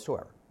the host,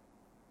 whoever.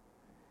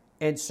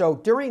 And so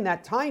during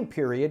that time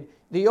period,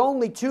 the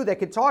only two that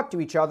can talk to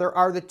each other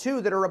are the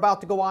two that are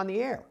about to go on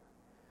the air.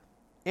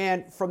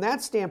 And from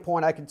that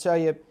standpoint, I can tell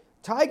you,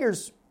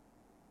 Tiger's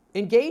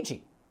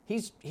engaging.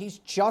 He's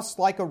just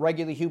like a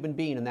regular human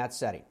being in that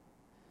setting.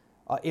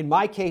 In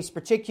my case,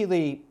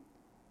 particularly,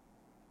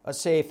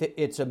 say if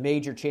it's a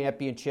major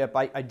championship,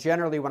 I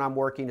generally, when I'm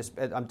working,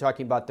 I'm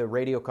talking about the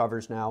radio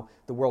covers now,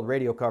 the world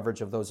radio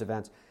coverage of those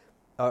events,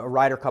 a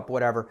Ryder Cup,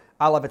 whatever,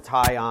 I'll have a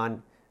tie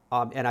on,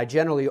 and I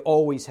generally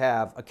always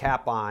have a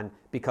cap on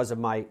because of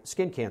my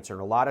skin cancer.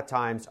 And a lot of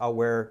times I'll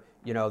wear,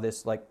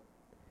 this like,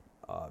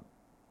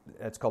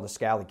 it's called a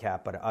scally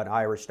cap, but an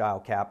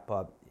Irish-style cap.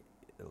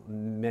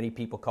 Many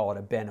people call it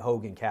a Ben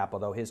Hogan cap,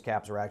 although his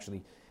caps are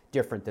actually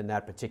different than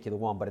that particular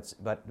one,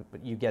 but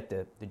you get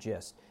the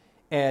gist.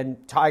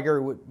 And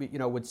Tiger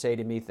would say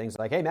to me things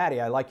like, "Hey, Matty,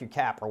 I like your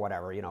cap," or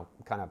whatever,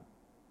 kind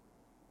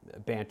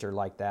of banter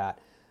like that.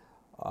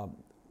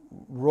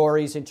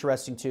 Rory's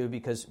interesting too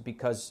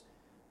because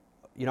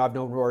I've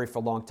known Rory for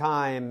a long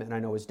time, and I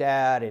know his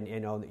dad, and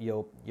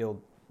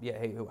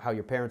hey, how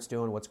your parents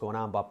doing, what's going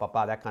on, blah, blah,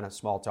 blah, that kind of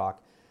small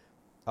talk.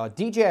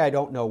 DJ I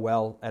don't know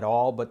well at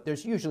all, but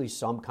there's usually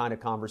some kind of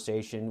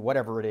conversation,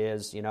 whatever it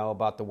is,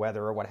 about the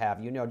weather or what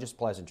have you, just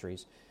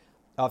pleasantries.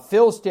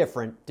 Phil's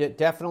different.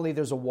 Definitely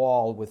there's a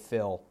wall with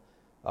Phil.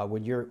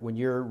 When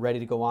you're ready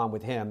to go on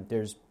with him,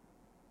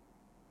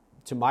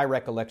 to my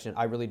recollection,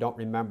 I really don't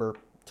remember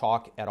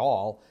talk at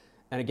all.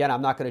 And again,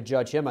 I'm not going to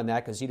judge him on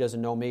that because he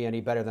doesn't know me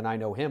any better than I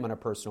know him on a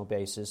personal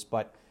basis,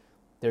 but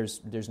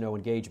there's no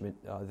engagement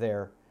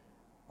there.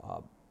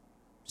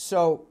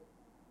 So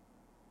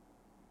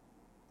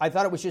I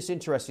thought it was just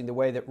interesting the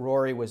way that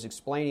Rory was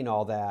explaining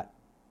all that,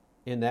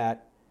 in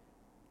that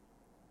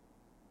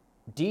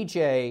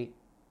DJ,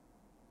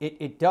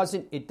 it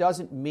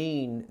doesn't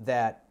mean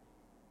that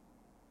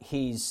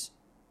he's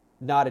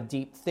not a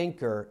deep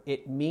thinker.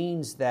 It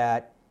means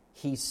that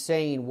he's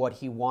saying what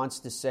he wants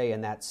to say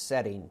in that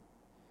setting.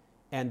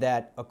 And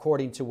that,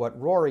 according to what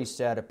Rory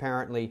said,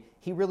 apparently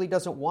he really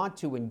doesn't want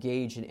to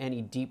engage in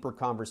any deeper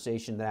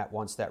conversation than that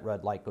once that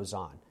red light goes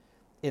on.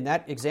 In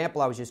that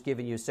example I was just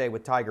giving you, say,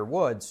 with Tiger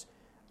Woods,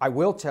 I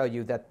will tell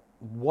you that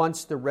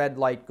once the red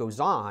light goes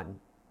on,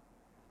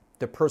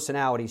 the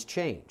personalities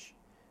change.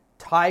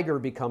 Tiger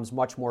becomes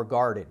much more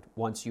guarded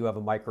once you have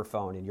a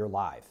microphone and you're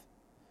live.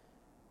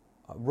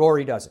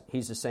 Rory doesn't.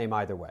 He's the same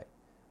either way.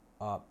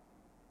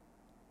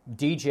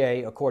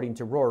 DJ, according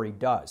to Rory,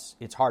 does.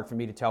 It's hard for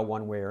me to tell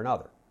one way or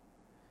another.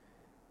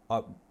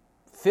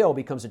 Phil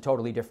becomes a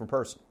totally different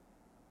person.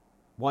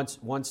 Once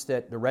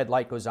the red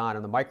light goes on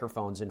and the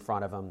microphone's in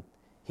front of him,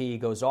 he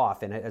goes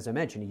off. And as I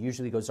mentioned, he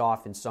usually goes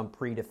off in some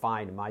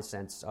predefined, in my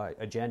sense,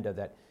 agenda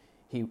that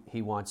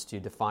he wants to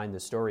define the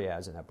story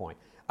as at that point.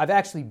 I've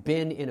actually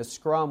been in a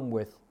scrum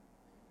with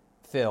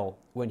Phil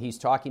when he's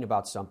talking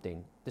about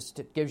something. This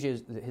gives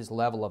you his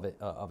level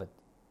of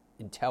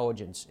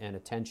intelligence and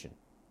attention.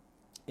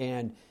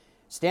 And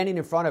standing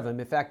in front of him,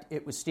 in fact,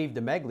 it was Steve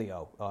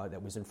DiMeglio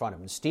that was in front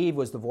of him. Steve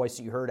was the voice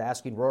that you heard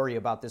asking Rory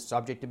about this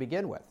subject to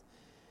begin with.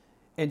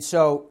 And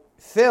so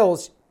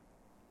Phil's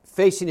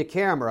facing the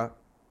camera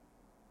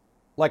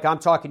like I'm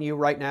talking to you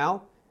right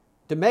now.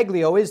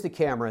 DiMeglio is the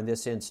camera in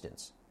this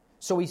instance.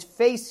 So he's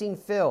facing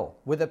Phil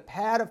with a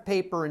pad of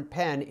paper and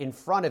pen in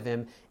front of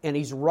him, and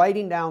he's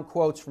writing down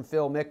quotes from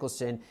Phil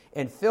Mickelson.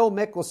 And Phil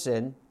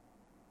Mickelson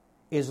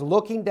is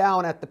looking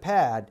down at the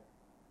pad,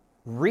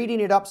 reading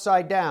it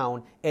upside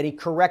down, and he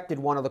corrected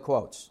one of the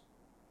quotes.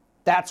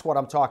 That's what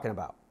I'm talking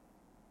about.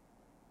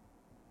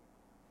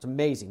 It's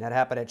amazing. That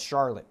happened at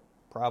Charlotte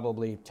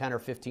probably 10 or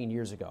 15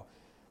 years ago.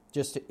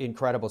 Just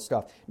incredible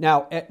stuff.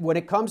 Now, when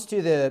it comes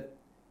to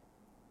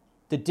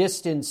the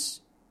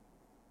distance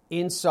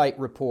insight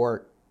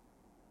report,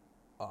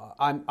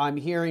 I'm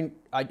hearing,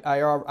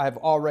 I've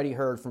already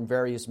heard from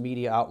various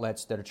media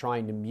outlets that are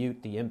trying to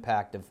mute the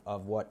impact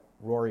of what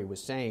Rory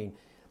was saying.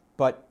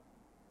 But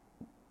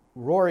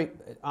Rory,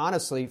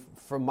 honestly,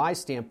 from my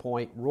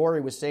standpoint,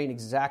 Rory was saying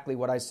exactly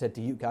what I said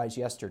to you guys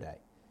yesterday.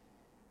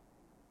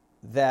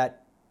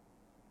 That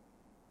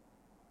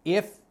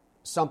if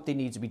something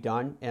needs to be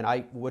done, and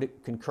I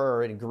would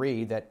concur and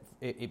agree that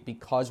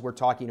because we're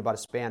talking about a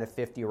span of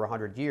 50 or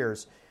 100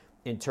 years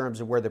in terms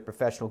of where the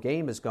professional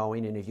game is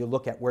going, and if you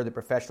look at where the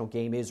professional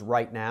game is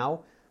right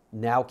now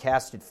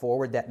cast it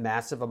forward that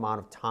massive amount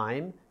of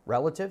time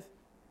relative,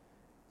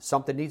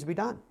 something needs to be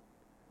done.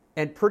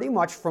 And pretty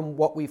much from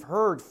what we've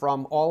heard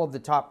from all of the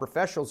top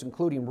professionals,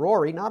 including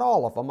Rory, not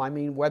all of them, I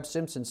mean, Webb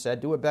Simpson said,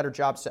 do a better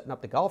job setting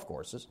up the golf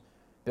courses,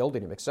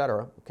 building them,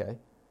 etc. Okay.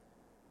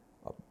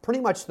 Pretty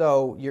much,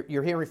 though,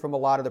 you're hearing from a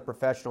lot of the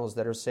professionals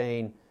that are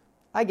saying,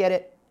 I get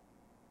it.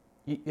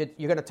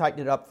 You're going to tighten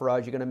it up for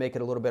us. You're going to make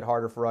it a little bit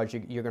harder for us.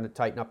 You're going to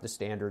tighten up the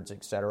standards,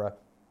 etc.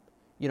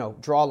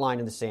 Draw a line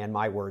in the sand,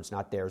 my words,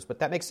 not theirs. But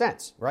that makes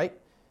sense, right?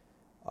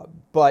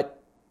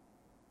 But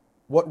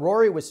what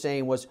Rory was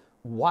saying was,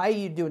 why are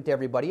you doing it to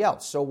everybody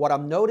else? So what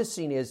I'm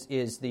noticing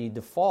is the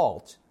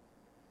default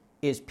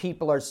is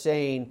people are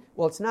saying,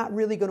 well, it's not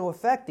really going to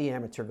affect the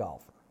amateur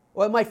golfer.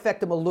 Well, it might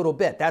affect them a little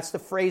bit. That's the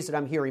phrase that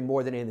I'm hearing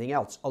more than anything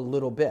else, a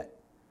little bit.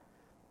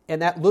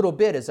 And that little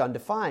bit is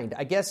undefined.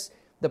 I guess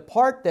the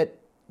part that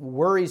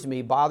worries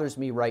me, bothers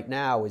me right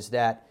now is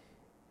that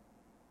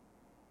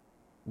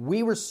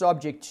we were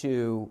subject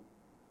to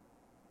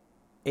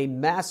a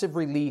massive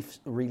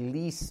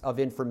release of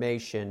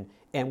information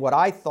and what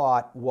I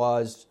thought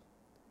was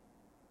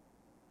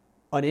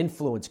an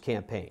influence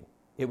campaign.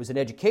 It was an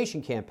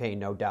education campaign,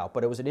 no doubt,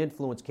 but it was an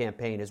influence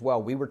campaign as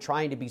well. We were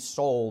trying to be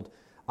sold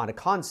on a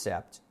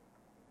concept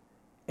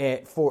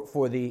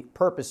for the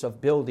purpose of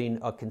building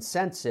a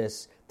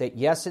consensus that,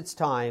 yes, it's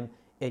time,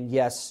 and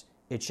yes,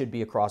 it should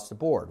be across the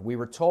board. We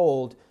were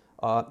told,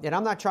 and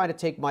I'm not trying to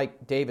take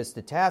Mike Davis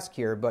to task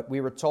here, but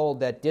we were told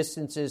that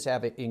distances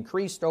have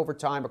increased over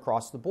time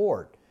across the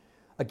board.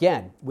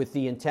 Again, with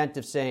the intent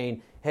of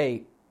saying,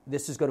 hey,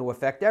 this is going to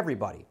affect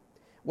everybody.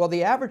 Well,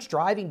 the average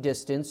driving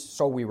distance,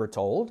 so we were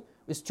told,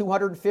 is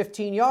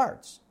 215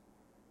 yards.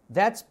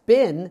 That's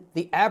been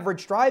the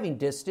average driving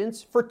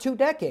distance for 2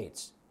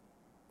 decades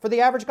for the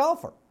average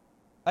golfer.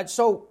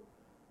 So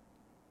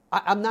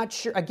I'm not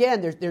sure.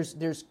 Again,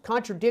 there's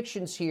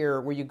contradictions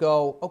here where you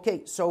go,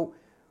 okay, so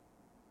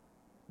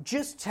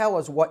just tell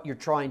us what you're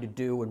trying to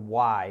do and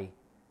why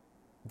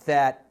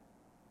that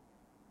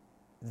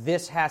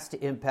this has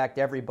to impact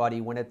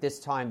everybody when at this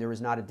time there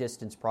is not a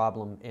distance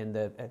problem in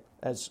the,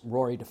 as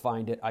Rory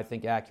defined it, I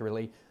think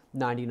accurately,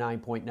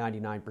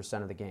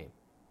 99.99% of the game.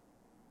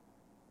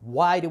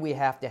 Why do we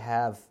have to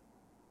have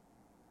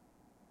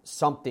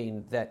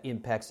something that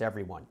impacts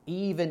everyone,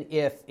 even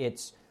if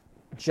it's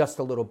just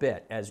a little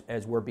bit, as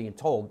we're being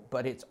told,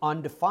 but it's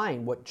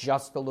undefined what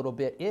just a little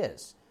bit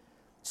is.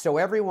 So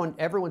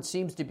everyone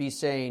seems to be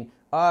saying,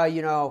 Rory,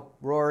 you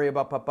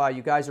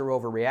guys are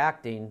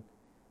overreacting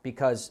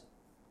because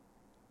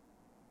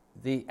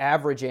the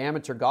average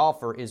amateur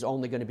golfer is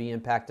only going to be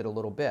impacted a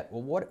little bit.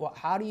 Well,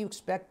 how do you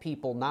expect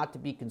people not to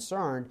be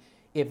concerned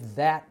if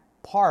that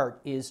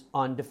part is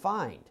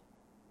undefined?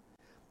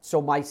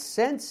 So my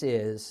sense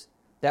is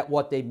that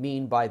what they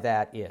mean by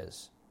that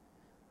is,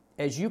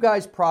 as you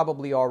guys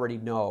probably already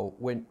know,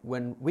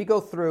 when we go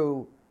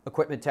through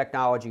equipment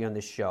technology on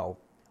this show,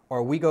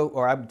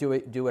 or I do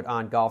it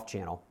on Golf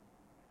Channel,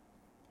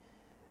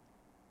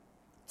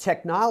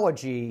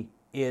 technology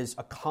is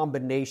a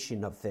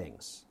combination of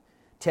things.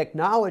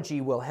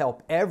 Technology will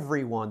help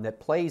everyone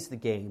that plays the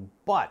game,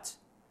 but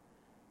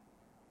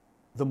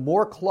the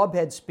more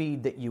clubhead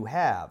speed that you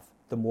have,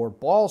 the more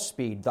ball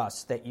speed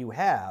thus that you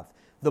have,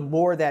 the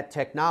more that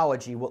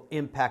technology will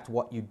impact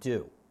what you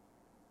do.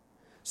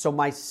 So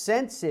my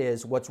sense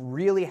is what's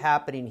really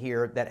happening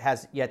here that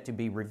has yet to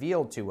be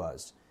revealed to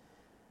us,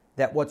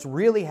 that what's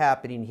really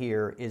happening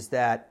here is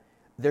that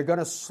they're going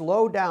to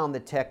slow down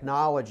the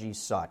technology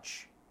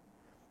such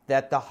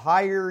that the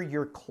higher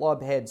your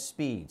club head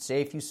speed,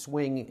 say if you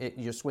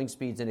your swing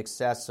speed's in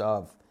excess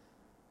of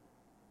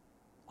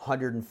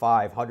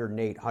 105,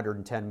 108,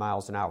 110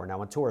 miles an hour.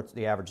 Now on tour,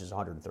 the average is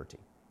 113.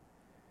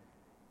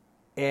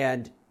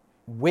 And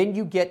when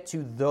you get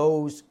to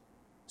those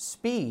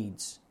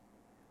speeds,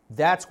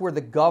 that's where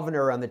the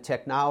governor on the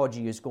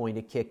technology is going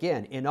to kick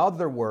in. In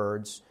other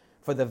words,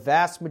 for the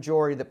vast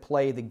majority that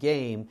play the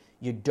game,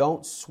 you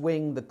don't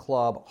swing the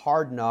club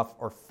hard enough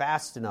or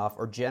fast enough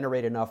or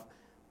generate enough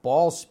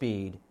ball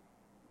speed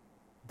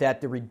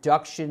that the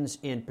reductions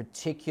in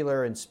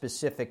particular and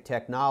specific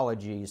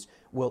technologies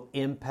will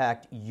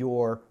impact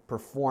your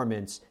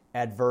performance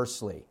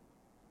adversely.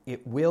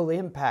 It will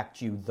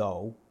impact you,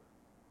 though,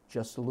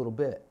 just a little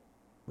bit.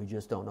 We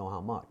just don't know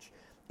how much.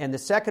 And the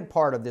second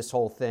part of this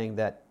whole thing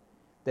that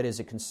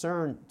is a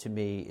concern to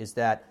me is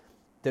that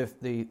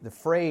the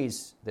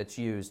phrase that's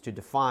used to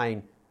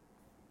define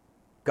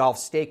golf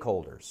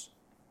stakeholders,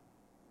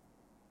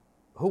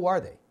 who are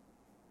they?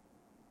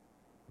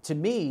 To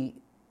me,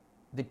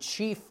 the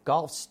chief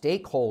golf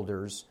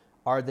stakeholders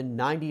are the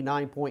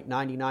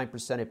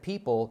 99.99% of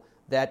people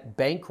that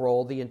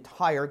bankroll the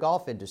entire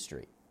golf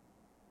industry.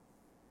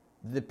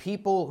 The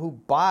people who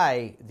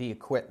buy the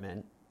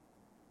equipment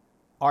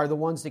are the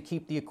ones that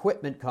keep the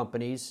equipment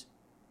companies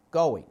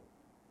going.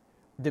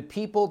 The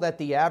people that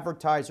the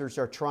advertisers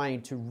are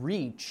trying to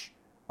reach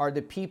are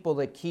the people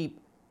that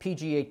keep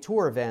PGA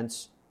Tour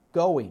events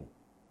going.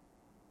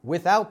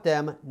 Without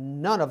them,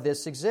 none of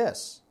this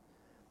exists.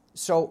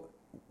 So,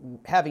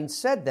 having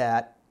said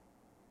that,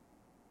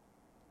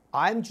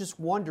 I'm just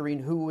wondering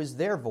who is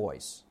their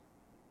voice.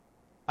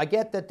 I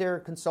get that they're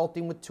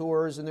consulting with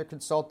tours and they're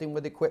consulting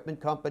with equipment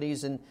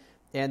companies and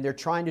they're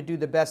trying to do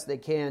the best they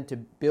can to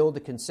build a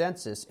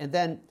consensus. And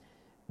then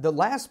the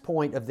last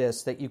point of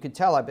this that you can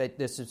tell, I bet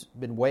this has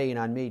been weighing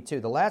on me too,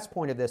 the last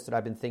point of this that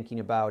I've been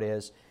thinking about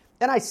is,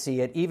 and I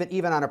see it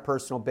even on a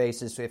personal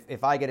basis,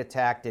 if I get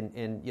attacked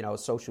in a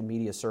social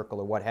media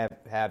circle or what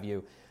have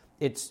you,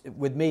 it's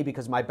with me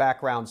because my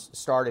background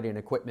started in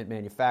equipment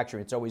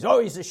manufacturing. It's always,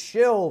 he's a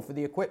shill for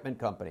the equipment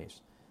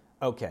companies.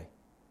 Okay.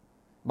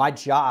 My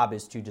job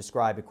is to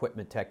describe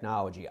equipment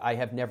technology. I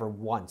have never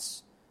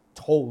once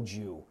told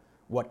you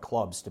what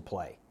clubs to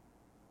play.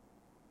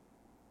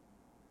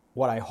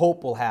 What I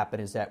hope will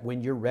happen is that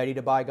when you're ready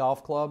to buy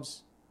golf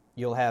clubs,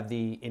 you'll have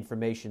the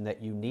information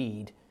that you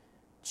need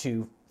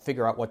to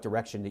figure out what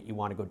direction that you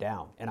want to go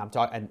down.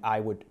 And I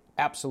would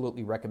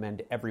absolutely recommend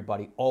to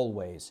everybody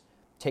always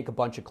take a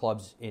bunch of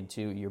clubs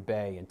into your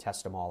bay and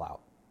test them all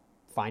out.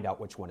 Find out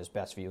which one is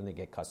best for you and then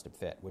get custom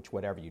fit,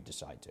 whatever you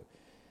decide to.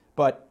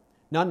 But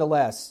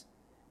nonetheless,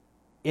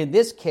 in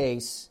this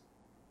case,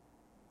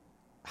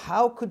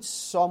 how could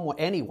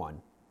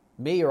anyone,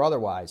 me or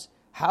otherwise,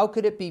 how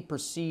could it be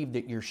perceived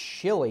that you're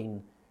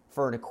shilling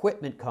for an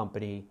equipment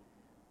company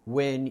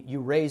when you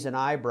raise an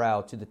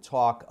eyebrow to the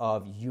talk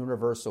of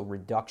universal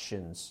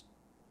reductions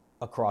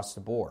across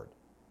the board?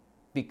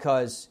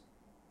 Because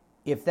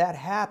if that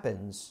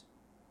happens,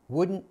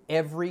 wouldn't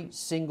every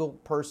single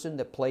person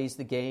that plays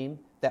the game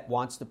that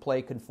wants to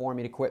play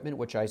conforming equipment,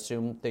 which I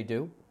assume they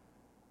do,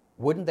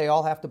 wouldn't they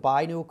all have to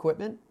buy new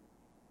equipment?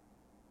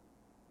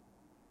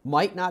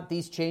 Might not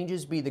these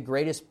changes be the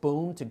greatest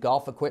boon to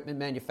golf equipment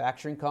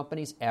manufacturing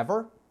companies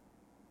ever?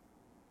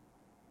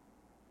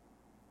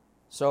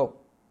 So,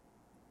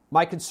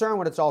 my concern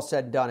when it's all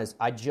said and done is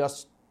I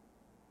just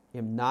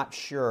am not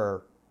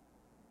sure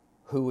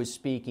who is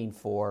speaking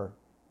for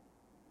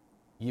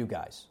you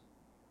guys.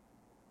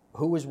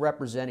 Who is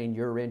representing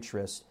your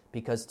interest?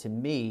 Because to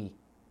me,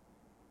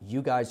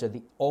 you guys are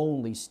the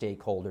only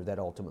stakeholder that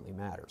ultimately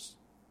matters.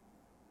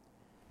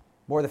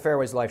 More of the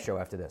Fairways Life Show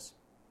after this.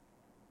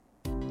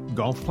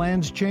 Golf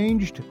plans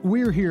changed?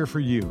 We're here for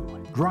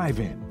you. Drive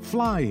in,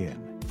 fly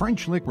in.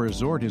 French Lick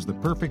Resort is the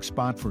perfect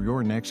spot for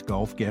your next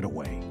golf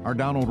getaway. Our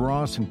Donald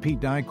Ross and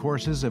Pete Dye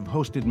courses have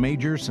hosted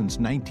majors since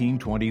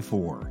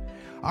 1924.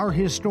 Our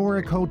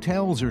historic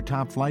hotels are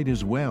top flight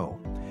as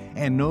well.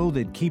 And know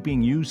that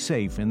keeping you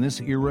safe in this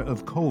era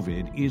of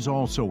COVID is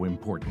also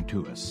important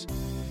to us.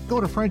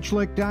 Go to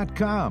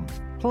FrenchLick.com.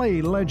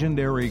 Play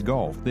legendary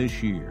golf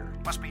this year.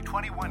 Must be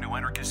 21 to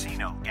enter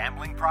casino.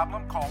 Gambling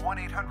problem? Call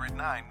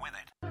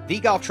 1-800-9-WITH-IT.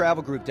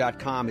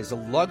 TheGolfTravelGroup.com is a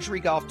luxury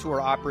golf tour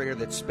operator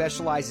that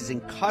specializes in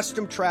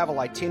custom travel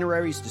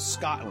itineraries to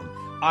Scotland,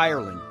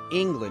 Ireland,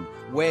 England,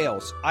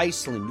 Wales,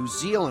 Iceland, New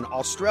Zealand,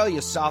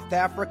 Australia, South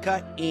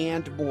Africa,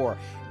 and more.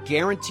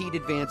 Guaranteed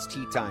advanced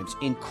tee times,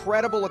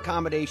 incredible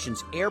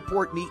accommodations,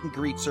 airport meet and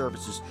greet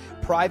services,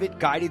 private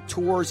guided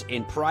tours,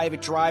 and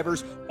private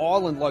drivers,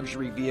 all in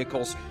luxury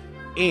vehicles.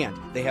 And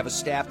they have a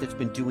staff that's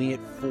been doing it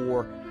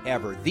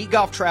forever.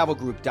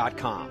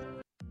 TheGolfTravelGroup.com.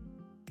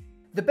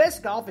 The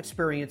best golf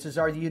experiences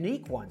are the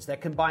unique ones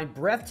that combine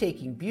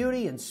breathtaking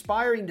beauty,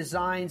 inspiring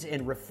designs,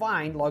 and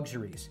refined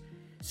luxuries.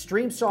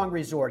 Streamsong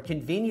Resort,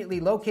 conveniently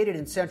located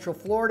in Central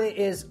Florida,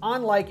 is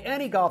unlike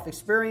any golf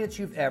experience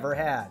you've ever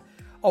had.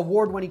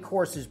 Award-winning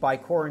courses by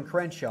Corin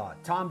Crenshaw,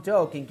 Tom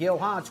Doak, and Gil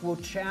Hans will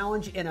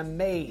challenge and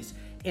amaze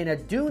in a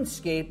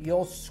dunescape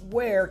you'll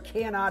swear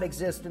cannot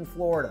exist in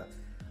Florida.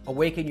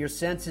 Awaken your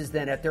senses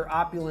then at their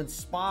opulent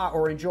spa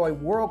or enjoy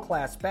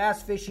world-class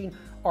bass fishing,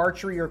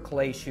 archery, or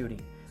clay shooting.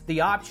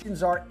 The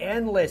options are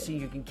endless, and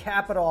you can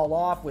cap it all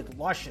off with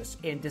luscious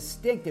and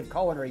distinctive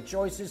culinary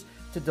choices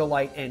to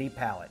delight any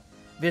palate.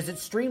 Visit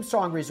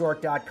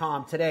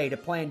StreamSongResort.com today to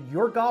plan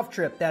your golf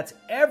trip that's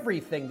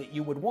everything that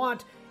you would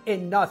want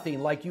and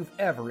nothing like you've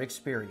ever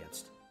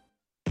experienced.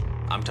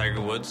 I'm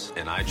Tiger Woods,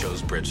 and I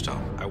chose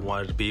Bridgestone. I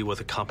wanted to be with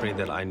a company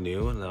that I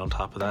knew, and then on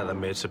top of that, that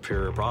made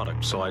superior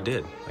product. So I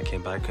did. I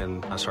came back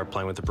and I started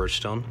playing with the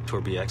Bridgestone Tour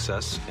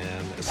BXS,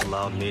 and it's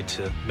allowed me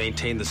to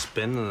maintain the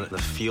spin and the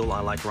feel I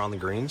like around the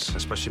greens,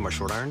 especially my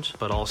short irons,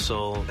 but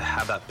also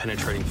have that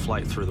penetrating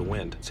flight through the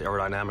wind. The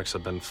aerodynamics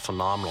have been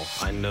phenomenal.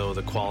 I know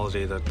the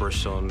quality that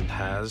Bridgestone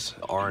has,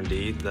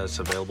 R&D that's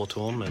available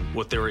to them, and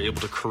what they were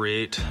able to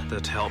create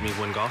that to help me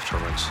win golf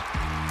tournaments.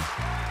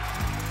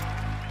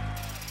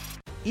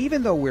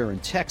 Even though we're in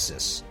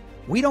Texas,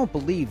 we don't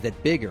believe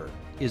that bigger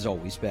is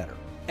always better.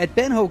 At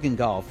Ben Hogan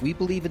Golf, we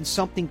believe in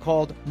something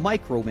called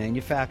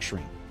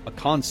micro-manufacturing, a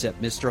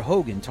concept Mr.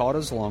 Hogan taught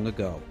us long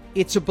ago.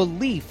 It's a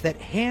belief that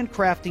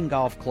handcrafting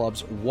golf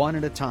clubs one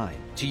at a time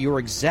to your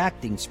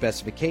exacting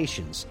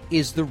specifications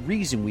is the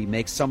reason we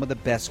make some of the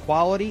best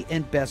quality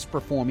and best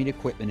performing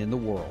equipment in the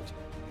world.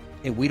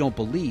 And we don't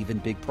believe in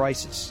big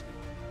prices.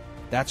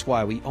 That's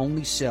why we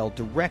only sell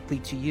directly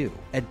to you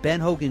at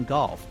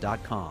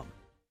benhogangolf.com.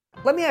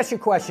 Let me ask you a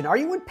question. Are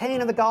you in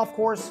pain on the golf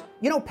course?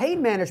 You know,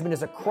 pain management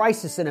is a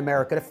crisis in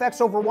America. It affects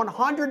over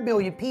 100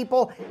 million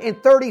people and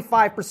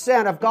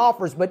 35% of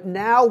golfers, but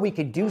now we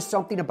can do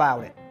something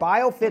about it.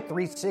 BioFit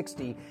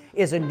 360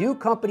 is a new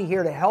company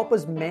here to help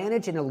us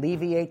manage and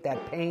alleviate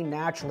that pain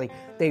naturally.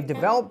 They've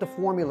developed a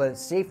formula that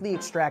safely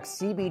extracts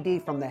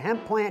CBD from the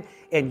hemp plant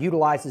and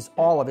utilizes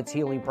all of its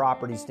healing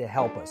properties to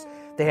help us.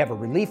 They have a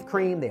relief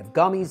cream, they have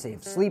gummies, they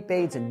have sleep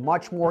aids, and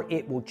much more.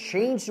 It will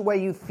change the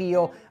way you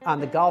feel on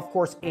the golf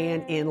course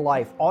and in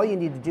life. All you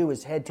need to do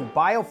is head to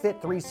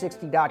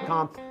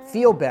biofit360.com.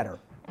 Feel better,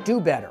 do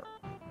better,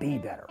 be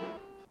better.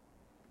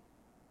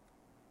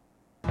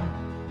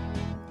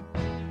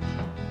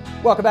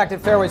 Welcome back to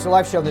the Fairways of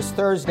Life show this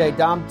Thursday.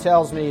 Dom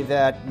tells me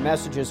that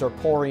messages are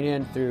pouring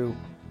in through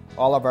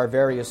all of our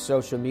various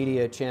social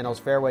media channels.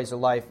 Fairways of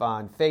Life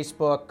on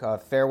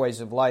Facebook, Fairways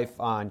of Life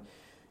on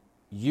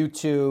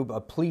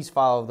YouTube. Please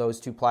follow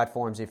those two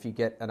platforms if you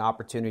get an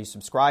opportunity.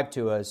 Subscribe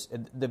to us.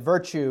 The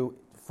virtue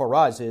for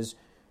us is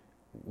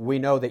we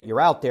know that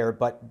you're out there,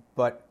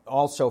 but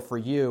also for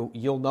you,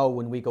 you'll know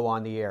when we go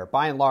on the air.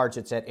 By and large,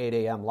 it's at 8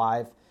 a.m.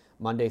 live,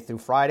 Monday through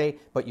Friday,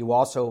 but you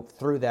also,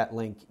 through that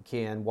link,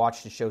 can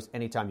watch the shows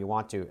anytime you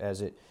want to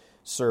as it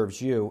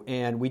serves you.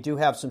 And we do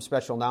have some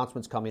special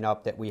announcements coming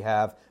up that we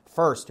have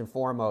first and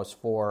foremost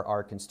for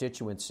our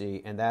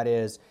constituency, and that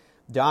is,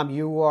 Dom,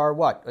 you are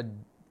what, a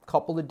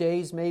couple of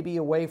days maybe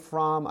away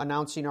from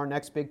announcing our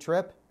next big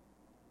trip?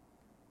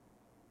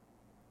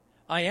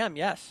 I am,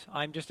 yes.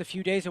 I'm just a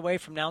few days away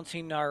from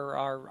announcing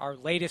our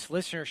latest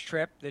listeners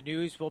trip. The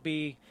news will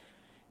be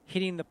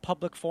hitting the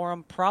public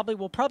forum.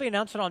 We'll probably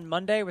announce it on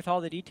Monday with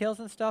all the details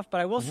and stuff, but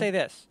I will say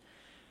this.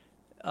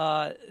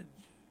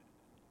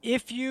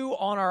 If you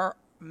on our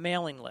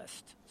mailing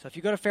list, so if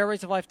you go to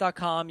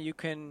fairwaysoflife.com, you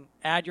can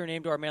add your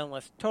name to our mailing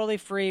list. Totally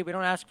free. We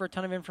don't ask for a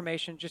ton of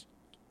information. Just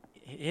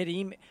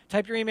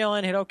type your email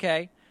in, hit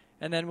OK,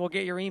 and then we'll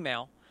get your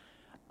email.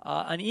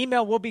 An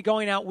email will be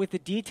going out with the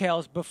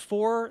details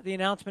before the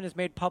announcement is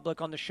made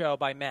public on the show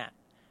by Matt.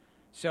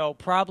 So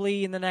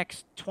probably in the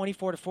next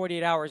 24 to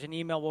 48 hours, an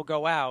email will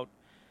go out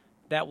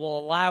that will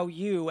allow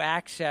you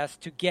access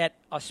to get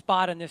a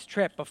spot on this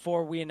trip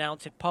before we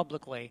announce it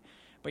publicly.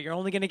 But you're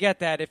only going to get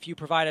that if you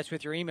provide us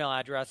with your email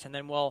address, and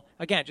then we'll,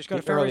 again, just go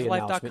to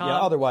fairwayslife.com. Yeah,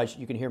 otherwise,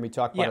 you can hear me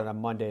talk about it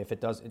on Monday if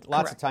it does. Lots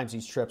Correct. of times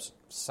these trips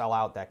sell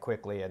out that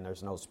quickly and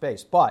there's no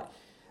space. But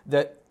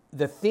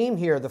the theme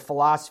here, the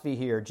philosophy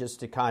here,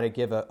 just to kind of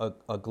give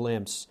a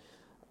glimpse,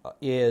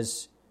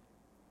 is,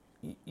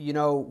 you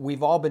know,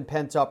 we've all been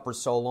pent up for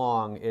so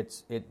long.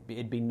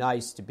 It'd be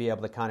nice to be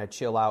able to kind of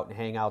chill out and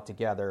hang out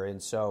together.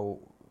 And so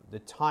the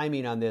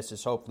timing on this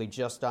is hopefully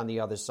just on the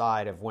other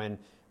side of when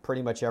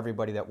pretty much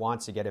everybody that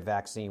wants to get a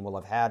vaccine will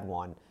have had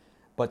one.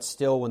 But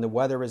still, when the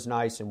weather is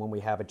nice and when we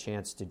have a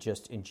chance to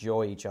just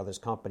enjoy each other's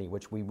company,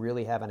 which we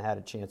really haven't had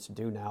a chance to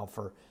do now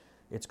for,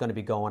 it's going to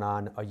be going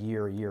on a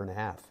year and a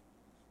half.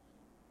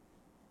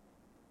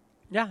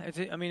 Yeah,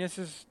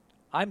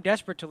 I'm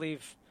desperate to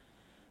leave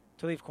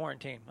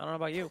quarantine. I don't know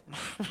about you.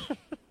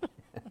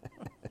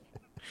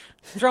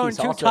 Throwing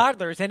two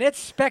toddlers, and it's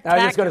spectacular.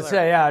 I was just going to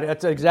say, yeah,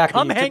 that's exactly.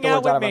 Come hang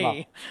out with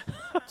me.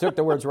 Took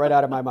the words right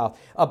out of my mouth.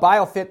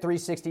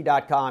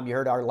 Biofit360.com. You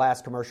heard our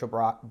last commercial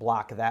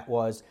block. That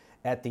was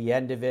at the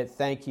end of it.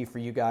 Thank you for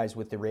you guys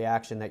with the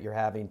reaction that you're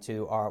having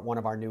to one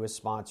of our newest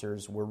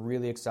sponsors. We're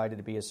really excited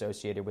to be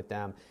associated with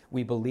them.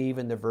 We believe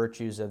in the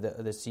virtues of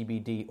the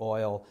CBD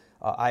oil.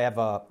 I have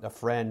a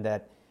friend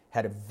that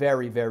had a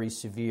very, very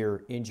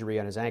severe injury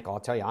on his ankle. I'll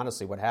tell you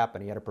honestly what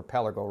happened. He had a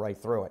propeller go right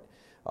through it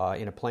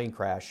in a plane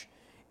crash.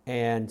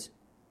 And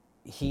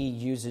he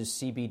uses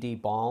CBD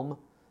balm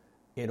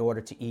in order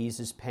to ease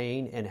his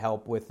pain and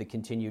help with the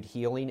continued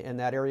healing in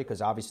that area,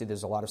 because obviously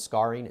there's a lot of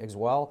scarring as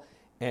well.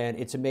 And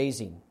it's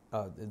amazing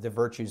the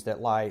virtues that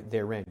lie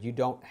therein. You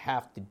don't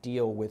have to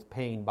deal with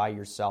pain by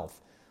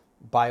yourself.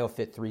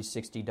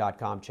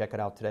 Biofit360.com. Check it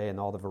out today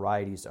and all the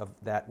varieties of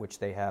that which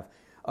they have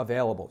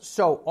available.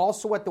 So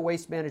also at the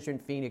Waste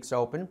Management Phoenix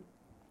Open,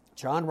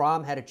 Jon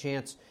Rahm had a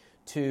chance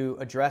to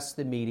address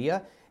the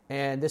media.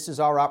 And this is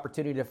our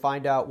opportunity to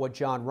find out what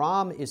Jon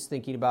Rahm is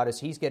thinking about as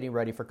he's getting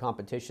ready for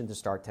competition to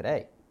start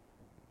today.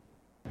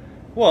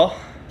 Well,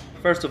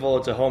 first of all,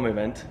 it's a home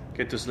event.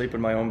 Get to sleep in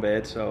my own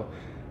bed, so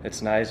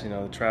it's nice. You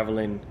know,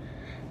 traveling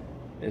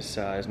is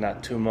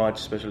not too much,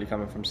 especially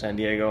coming from San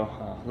Diego.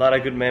 A lot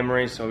of good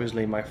memories.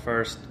 Obviously, my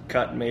first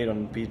cut made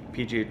on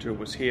PGA Tour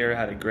was here.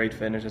 Had a great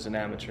finish as an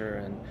amateur,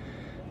 and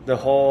the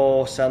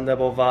whole Sun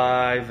Devil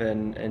vibe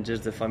and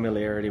just the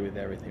familiarity with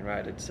everything.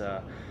 Right? It's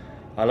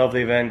I love the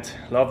event,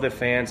 love the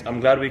fans.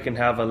 I'm glad we can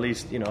have at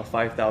least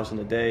 5,000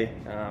 a day.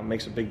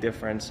 Makes a big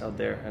difference out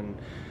there, and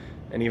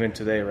even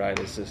today, right?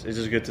 It's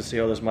just good to see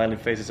all the smiling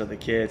faces of the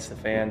kids, the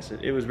fans.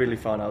 It was really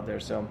fun out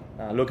there. So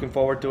looking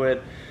forward to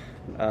it.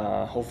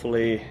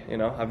 Hopefully,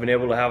 I've been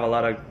able to have a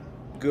lot of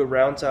good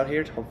rounds out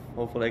here.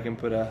 Hopefully, I can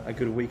put a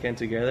good weekend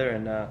together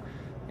and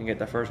get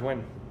the first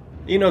win.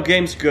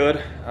 Game's good.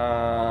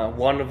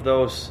 One of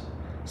those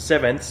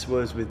 7ths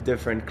was with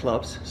different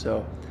clubs,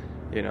 so.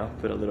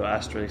 Put a little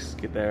asterisk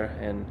there,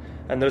 and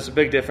there's a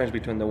big difference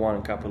between the one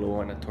in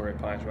Kapalua and the Torrey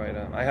Pines, right?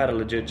 I had a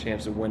legit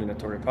chance of winning the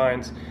Torrey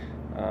Pines.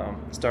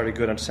 Started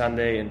good on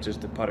Sunday, and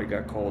just the putter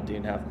got cold.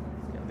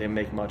 Didn't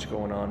make much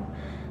going on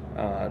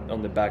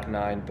the back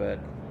nine, but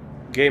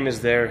game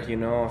is there.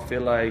 I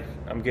feel like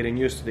I'm getting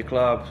used to the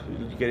club,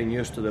 getting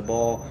used to the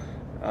ball.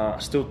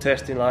 Still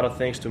testing a lot of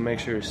things to make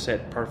sure it's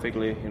set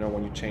perfectly.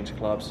 When you change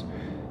clubs.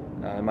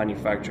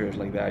 Manufacturers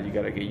like that, you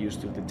got to get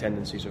used to the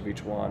tendencies of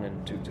each one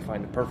and to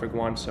find the perfect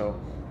one. So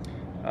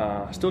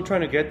still trying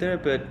to get there,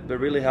 but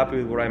really happy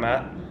with where I'm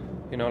at.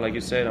 Like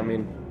you said,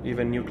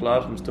 even new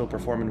clubs, I'm still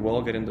performing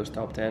well, getting those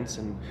top 10s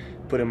and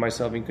putting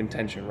myself in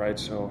contention, right?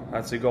 So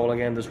that's the goal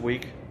again this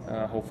week.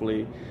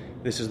 Hopefully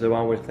this is the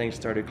one where things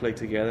start to click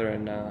together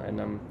and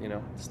I'm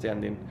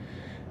standing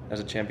as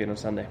a champion on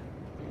Sunday.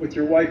 With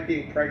your wife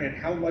being pregnant,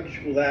 how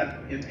much will that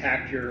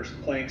impact your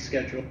playing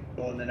schedule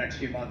in the next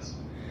few months?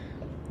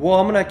 Well,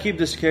 I'm going to keep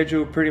the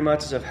schedule pretty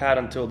much as I've had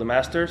until the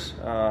Masters.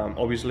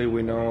 Obviously,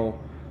 we know,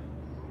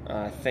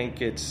 I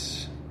think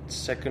it's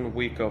second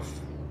week of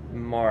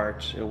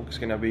March. It's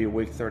going to be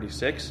week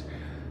 36.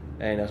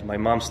 And as my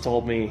mom's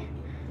told me,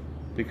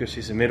 because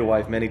she's a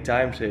midwife many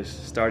times, is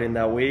starting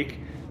that week,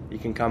 you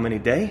can come any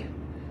day.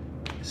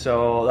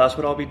 So that's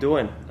what I'll be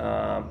doing.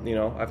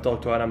 I've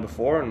talked to Adam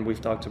before, and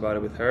we've talked about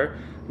it with her.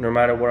 No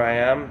matter where I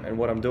am and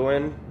what I'm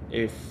doing,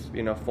 if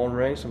phone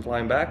rings, I'm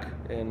flying back,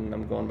 and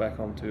I'm going back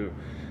home to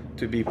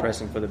be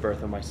present for the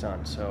birth of my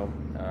son. So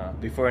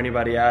before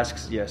anybody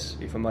asks, yes,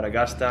 if I'm at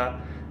Augusta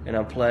and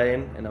I'm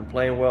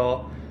playing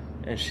well,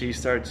 and she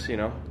starts,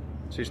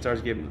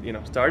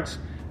 starts,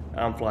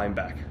 I'm flying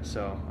back.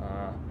 So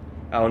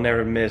I'll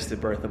never miss the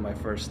birth of my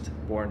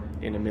firstborn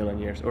in a million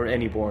years, or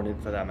any born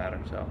for that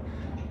matter. So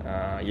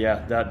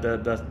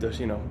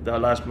that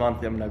last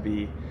month I'm gonna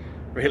be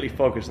really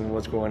focused on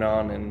what's going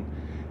on, and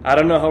I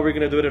don't know how we're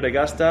going to do it at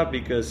Augusta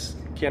because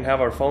we can't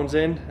have our phones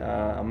in.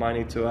 I might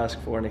need to ask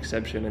for an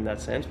exception in that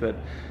sense, but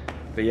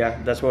But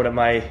yeah, that's what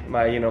my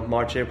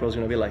March, April is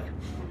going to be like.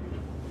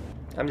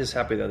 I'm just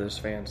happy that there's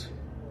fans.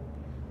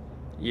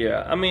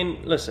 Yeah, I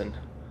mean, listen,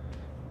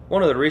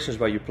 one of the reasons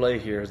why you play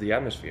here is the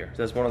atmosphere.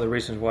 That's one of the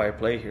reasons why I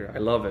play here. I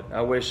love it.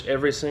 I wish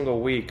every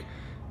single week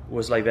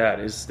was like that.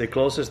 It's the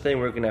closest thing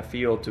we're going to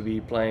feel to be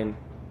playing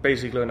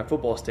basically in a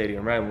football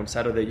stadium, right? When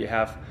Saturday you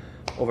have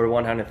over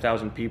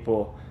 100,000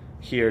 people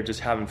here just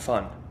having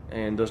fun.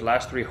 And those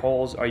last 3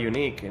 holes are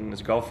unique. And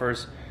as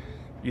golfers,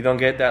 you don't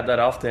get that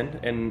often,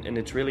 and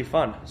it's really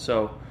fun.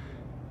 So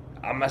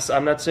I'm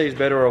not saying it's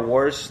better or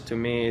worse. To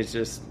me, it's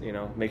just,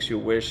 makes you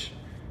wish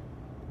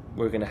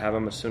we're going to have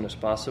them as soon as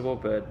possible.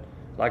 But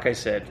like I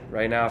said,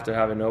 right now after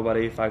having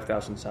nobody,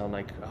 5,000 sound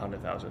like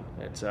 100,000.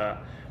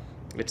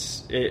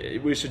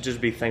 We should just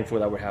be thankful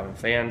that we're having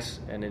fans,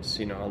 and it's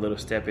a little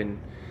step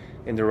in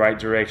the right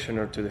direction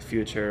or to the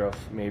future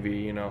of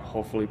maybe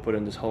hopefully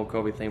putting this whole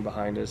COVID thing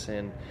behind us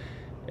and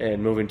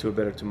moving to a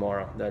better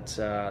tomorrow.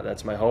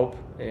 That's my hope,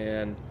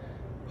 and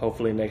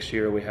hopefully next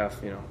year we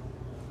have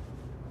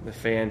the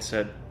fans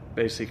at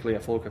basically a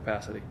full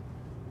capacity.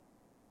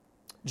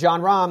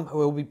 Jon Rahm, who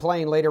will be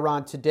playing later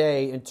on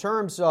today. In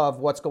terms of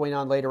what's going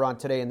on later on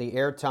today in the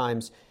air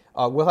times,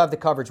 we'll have the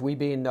coverage. We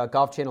being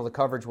Golf Channel, the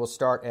coverage will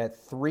start at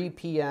 3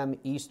 p.m.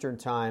 Eastern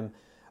Time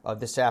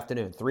this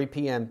afternoon. 3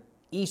 p.m.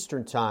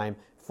 Eastern Time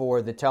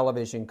for the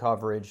television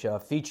coverage.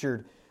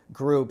 Featured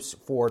groups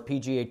for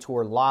PGA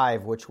Tour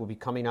Live, which will be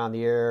coming on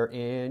the air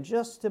in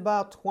just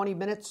about 20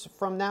 minutes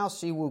from now.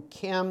 Siwoo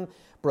Kim,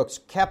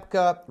 Brooks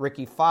Koepka,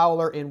 Ricky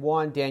Fowler in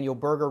one, Daniel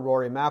Berger,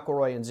 Rory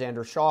McIlroy, and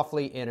Xander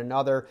Schauffele in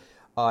another.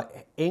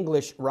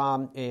 English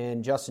Rahm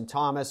and Justin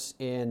Thomas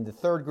in the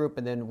third group,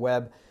 and then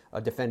Webb,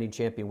 defending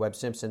champion Webb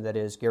Simpson, that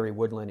is Gary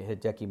Woodland and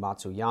Hideki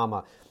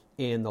Matsuyama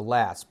in the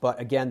last. But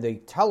again, the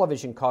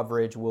television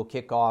coverage will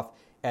kick off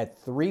at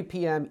 3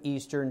 p.m.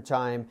 Eastern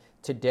Time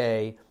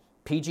today.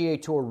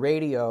 PGA Tour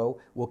Radio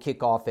will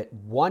kick off at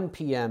 1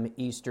 p.m.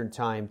 Eastern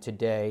Time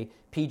today.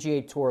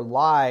 PGA Tour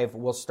Live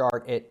will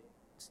start at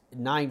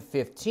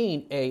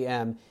 9:15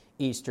 a.m.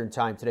 Eastern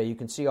Time today. You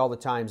can see all the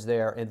times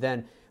there. And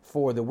then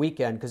for the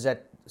weekend, because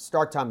that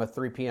start time of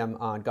 3 p.m.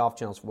 on Golf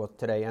Channels both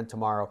today and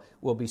tomorrow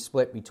will be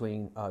split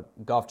between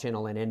Golf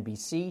Channel and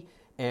NBC.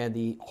 And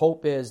the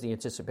hope is, the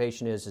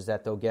anticipation is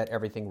that they'll get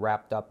everything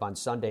wrapped up on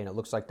Sunday, and it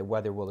looks like the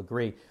weather will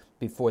agree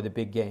before the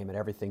big game, and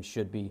everything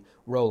should be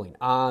rolling.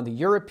 On the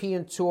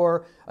European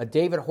Tour,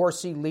 David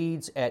Horsey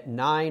leads at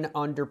 9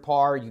 under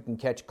par. You can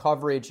catch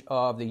coverage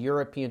of the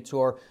European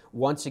Tour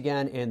once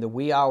again in the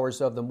wee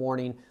hours of the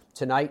morning.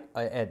 Tonight,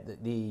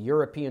 at the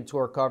European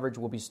Tour coverage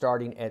will be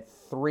starting at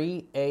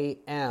 3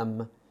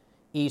 a.m.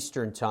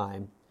 Eastern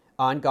Time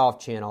on Golf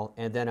Channel,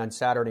 and then on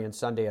Saturday and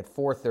Sunday at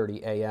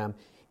 4:30 a.m.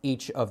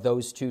 each of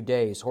those 2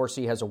 days.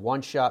 Horsey has a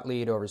 1-shot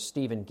lead over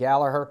Stephen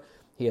Gallagher.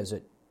 He has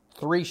a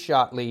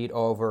 3-shot lead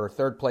over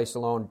third place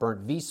alone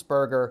Bernd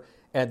Wiesberger,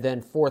 and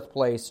then fourth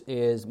place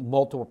is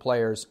multiple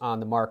players on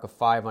the mark of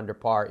 5 under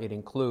par. It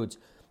includes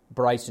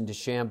Bryson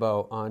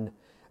DeChambeau on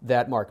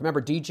that mark.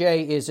 Remember,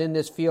 DJ is in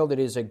this field. It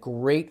is a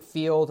great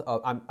field.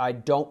 I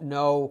don't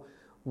know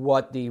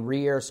what the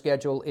re-air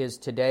schedule is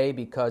today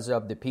because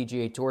of the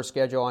PGA Tour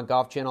schedule on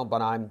Golf Channel,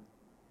 but I'm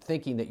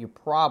thinking that you're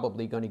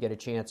probably going to get a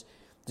chance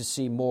to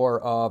see more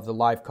of the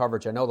live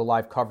coverage. I know the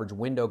live coverage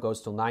window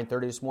goes till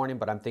 9:30 this morning,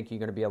 but I'm thinking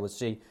you're going to be able to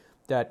see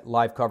that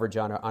live coverage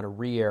on a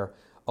re-air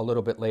a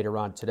little bit later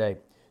on today.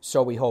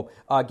 So we hope.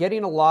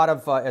 Getting a lot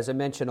of, as I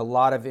mentioned, a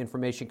lot of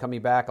information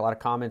coming back, a lot of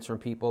comments from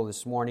people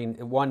this morning.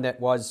 One that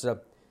was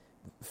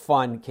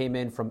fun came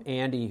in from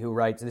Andy, who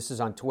writes, this is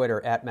on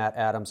Twitter, at Matt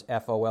Adams,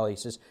 FOL. He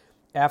says,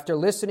 after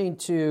listening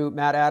to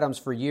Matt Adams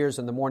for years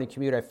in the morning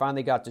commute, I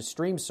finally got to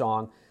Stream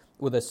Song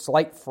with a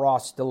slight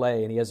frost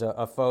delay. And he has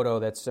a photo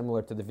that's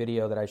similar to the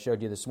video that I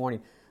showed you this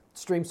morning.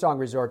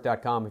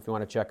 StreamSongResort.com if you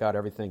want to check out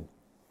everything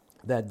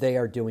that they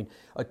are doing.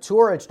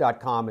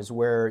 TourEdge.com is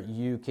where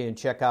you can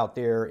check out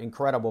their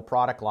incredible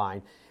product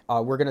line.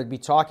 We're going to be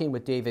talking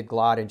with David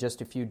Glott in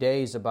just a few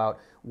days about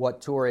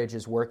what Tour Edge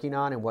is working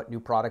on and what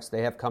new products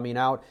they have coming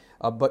out.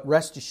 But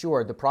rest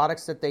assured, the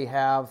products that they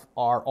have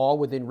are all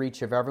within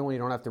reach of everyone. You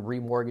don't have to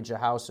remortgage a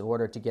house in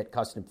order to get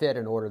custom fit,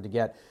 in order to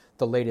get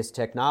the latest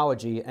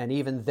technology. And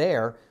even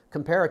there,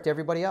 compare it to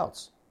everybody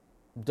else.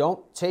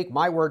 Don't take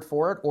my word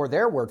for it or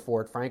their word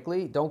for it,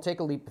 frankly. Don't take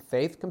a leap of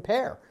faith.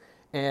 Compare.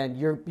 And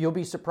you'll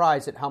be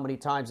surprised at how many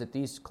times that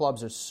these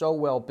clubs are so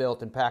well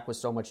built and packed with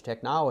so much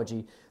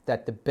technology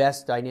that the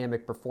best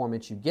dynamic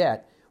performance you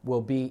get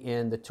will be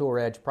in the Tour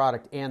Edge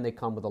product, and they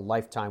come with a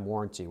lifetime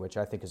warranty, which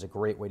I think is a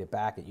great way to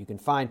back it. You can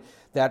find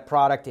that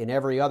product in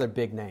every other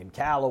big name,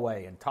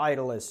 Callaway and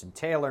Titleist and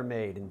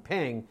TaylorMade and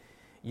Ping.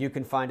 You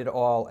can find it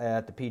all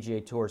at the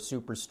PGA Tour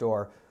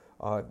Superstore.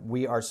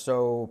 We are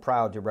so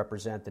proud to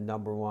represent the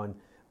number one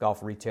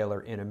golf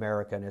retailer in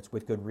America, and it's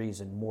with good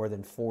reason. More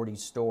than 40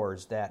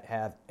 stores that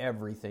have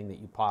everything that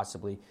you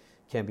possibly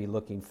can be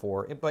looking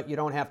for. But you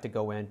don't have to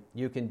go in.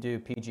 You can do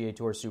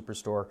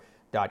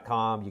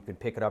PGATourSuperstore.com. You can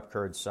pick it up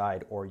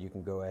curbside, or you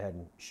can go ahead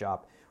and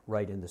shop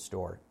right in the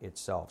store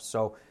itself.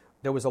 So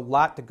There was a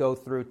lot to go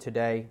through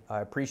today. I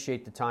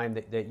appreciate the time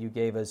that you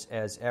gave us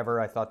as ever.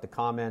 I thought the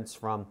comments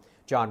from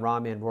Jon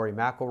Rahm and Rory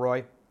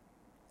McIlroy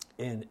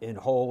in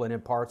whole and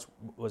in parts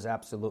was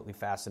absolutely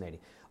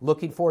fascinating.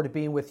 Looking forward to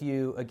being with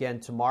you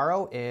again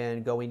tomorrow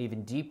and going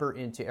even deeper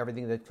into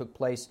everything that took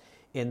place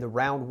in the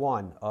round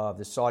one of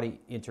the Saudi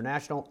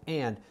International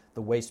and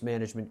the Waste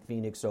Management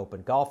Phoenix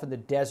Open. Golf in the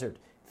Desert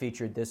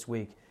featured this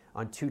week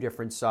on two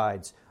different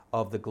sides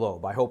of the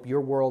globe. I hope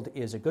your world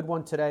is a good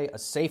one today, a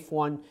safe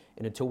one,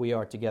 and until we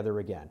are together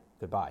again,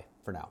 goodbye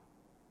for now.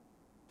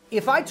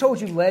 If I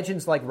told you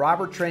legends like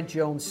Robert Trent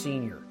Jones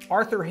Sr.,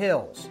 Arthur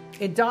Hills,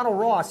 and Donald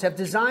Ross have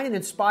designed and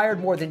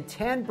inspired more than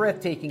 10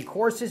 breathtaking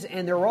courses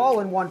and they're all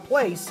in one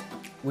place,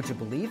 would you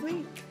believe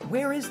me?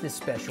 Where is this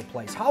special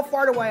place? How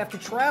far do I have to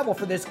travel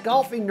for this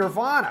golfing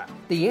nirvana?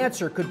 The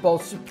answer could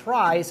both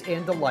surprise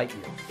and delight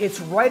you.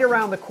 It's right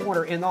around the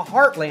corner in the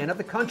heartland of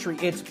the country.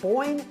 It's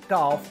Boyne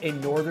Golf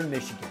in northern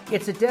Michigan.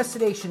 It's a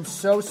destination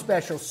so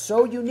special,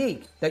 so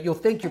unique, that you'll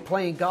think you're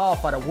playing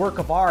golf on a work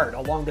of art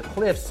along the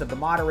cliffs of the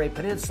Monterey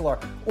Peninsula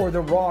or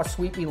the raw,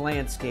 sweeping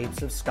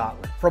landscapes of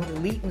Scotland. From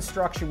elite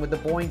instruction with the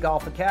Boyne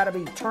Golf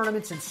Academy,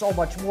 tournaments, and so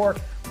much more,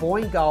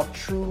 Boyne Golf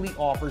truly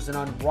offers an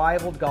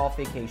unrivaled golf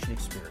vacation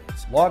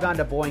experience. Log on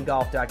to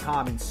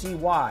BoyneGolf.com and see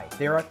why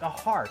they're at the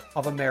heart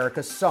of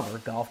America's summer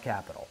golf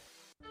capital.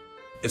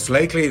 It's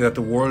likely that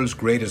the world's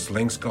greatest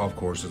links golf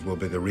courses will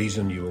be the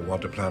reason you will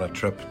want to plan a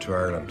trip to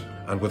Ireland.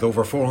 And with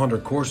over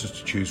 400 courses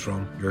to choose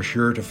from, you're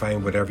sure to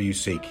find whatever you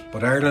seek.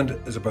 But Ireland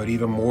is about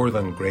even more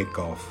than great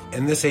golf.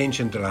 In this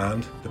ancient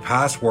land, the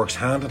past works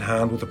hand in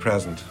hand with the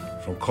present.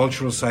 From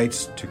cultural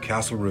sites to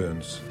castle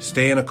ruins.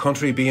 Stay in a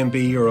country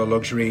B&B or a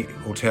luxury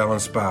hotel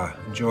and spa.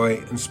 Enjoy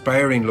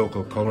inspiring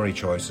local culinary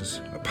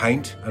choices, a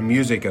pint and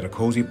music at a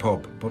cosy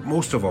pub. But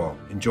most of all,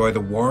 enjoy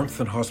the warmth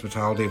and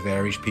hospitality of the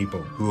Irish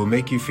people, who will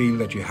make you feel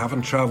that you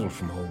haven't travelled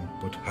from home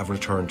but have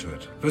returned to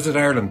it. Visit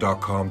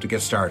Ireland.com to get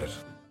started.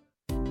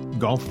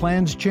 Golf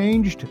plans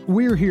changed?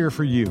 We're here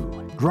for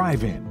you.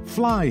 Drive in,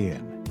 fly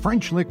in.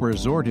 French Lick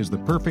Resort is the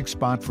perfect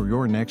spot for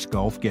your next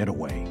golf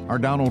getaway. Our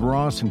Donald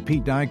Ross and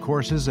Pete Dye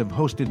courses have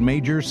hosted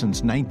majors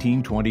since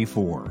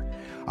 1924.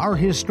 Our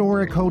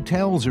historic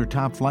hotels are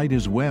top flight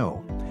as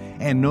well.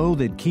 And know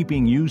that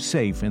keeping you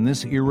safe in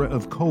this era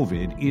of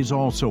COVID is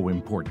also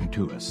important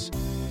to us.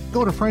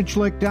 Go to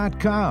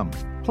FrenchLick.com.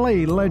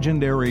 Play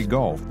legendary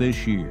golf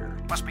this year.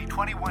 Must be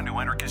 21 to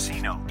enter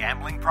casino.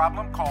 Gambling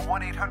problem? Call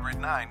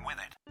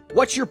 1-800-9-WITH-IT.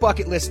 What's your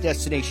bucket list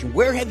destination?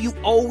 Where have you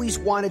always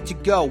wanted to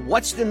go?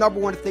 What's the number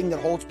one thing that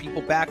holds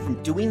people back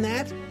from doing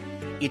that?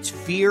 It's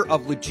fear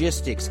of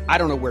logistics. I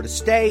don't know where to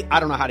stay. I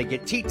don't know how to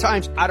get tee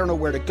times. I don't know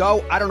where to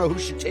go. I don't know who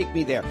should take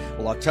me there.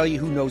 Well, I'll tell you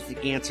who knows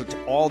the answer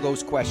to all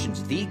those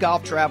questions.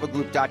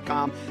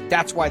 TheGolfTravelGroup.com.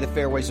 That's why the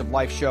Fairways of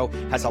Life show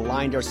has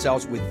aligned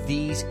ourselves with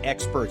these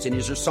experts. And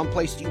is there some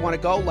place you want to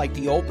go, like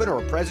the Open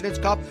or a President's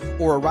Cup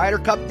or a Ryder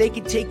Cup? They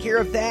can take care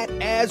of that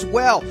as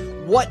well.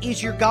 What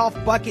is your golf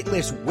bucket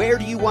list? Where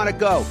do you want to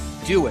go?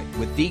 Do it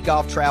with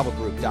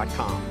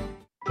TheGolfTravelGroup.com.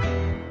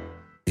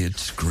 It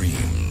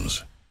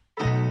screams.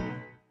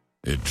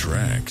 It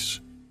tracks.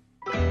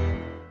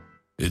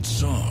 It's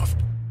soft.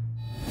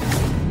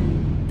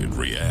 It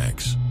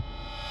reacts.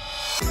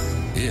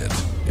 It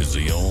is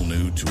the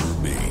all-new Tour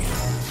B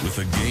with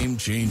a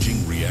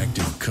game-changing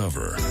reactive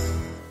cover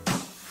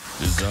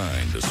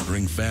designed to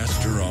spring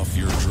faster off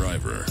your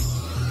driver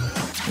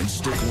and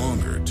stick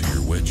longer to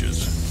your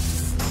wedges.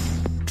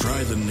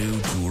 Try the new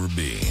Tour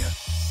B,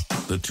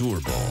 the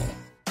Tour Ball,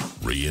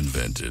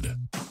 reinvented.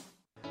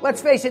 Let's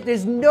face it,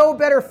 there's no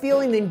better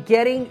feeling than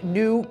getting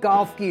new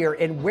golf gear,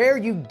 and where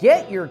you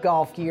get your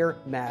golf gear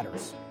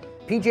matters.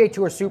 PGA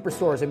Tour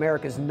Superstore is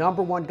America's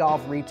 #1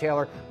 golf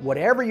retailer.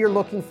 Whatever you're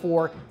looking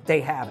for, they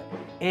have it.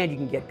 And you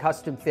can get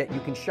custom fit. You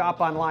can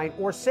shop online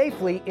or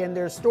safely in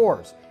their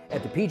stores.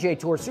 At the PGA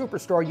Tour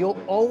Superstore, you'll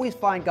always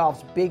find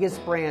golf's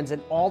biggest brands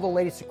and all the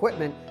latest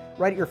equipment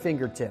right at your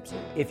fingertips.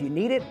 If you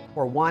need it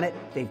or want it,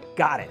 they've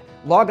got it.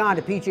 Log on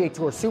to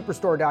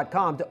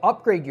PGATourSuperstore.com to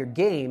upgrade your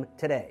game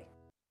today.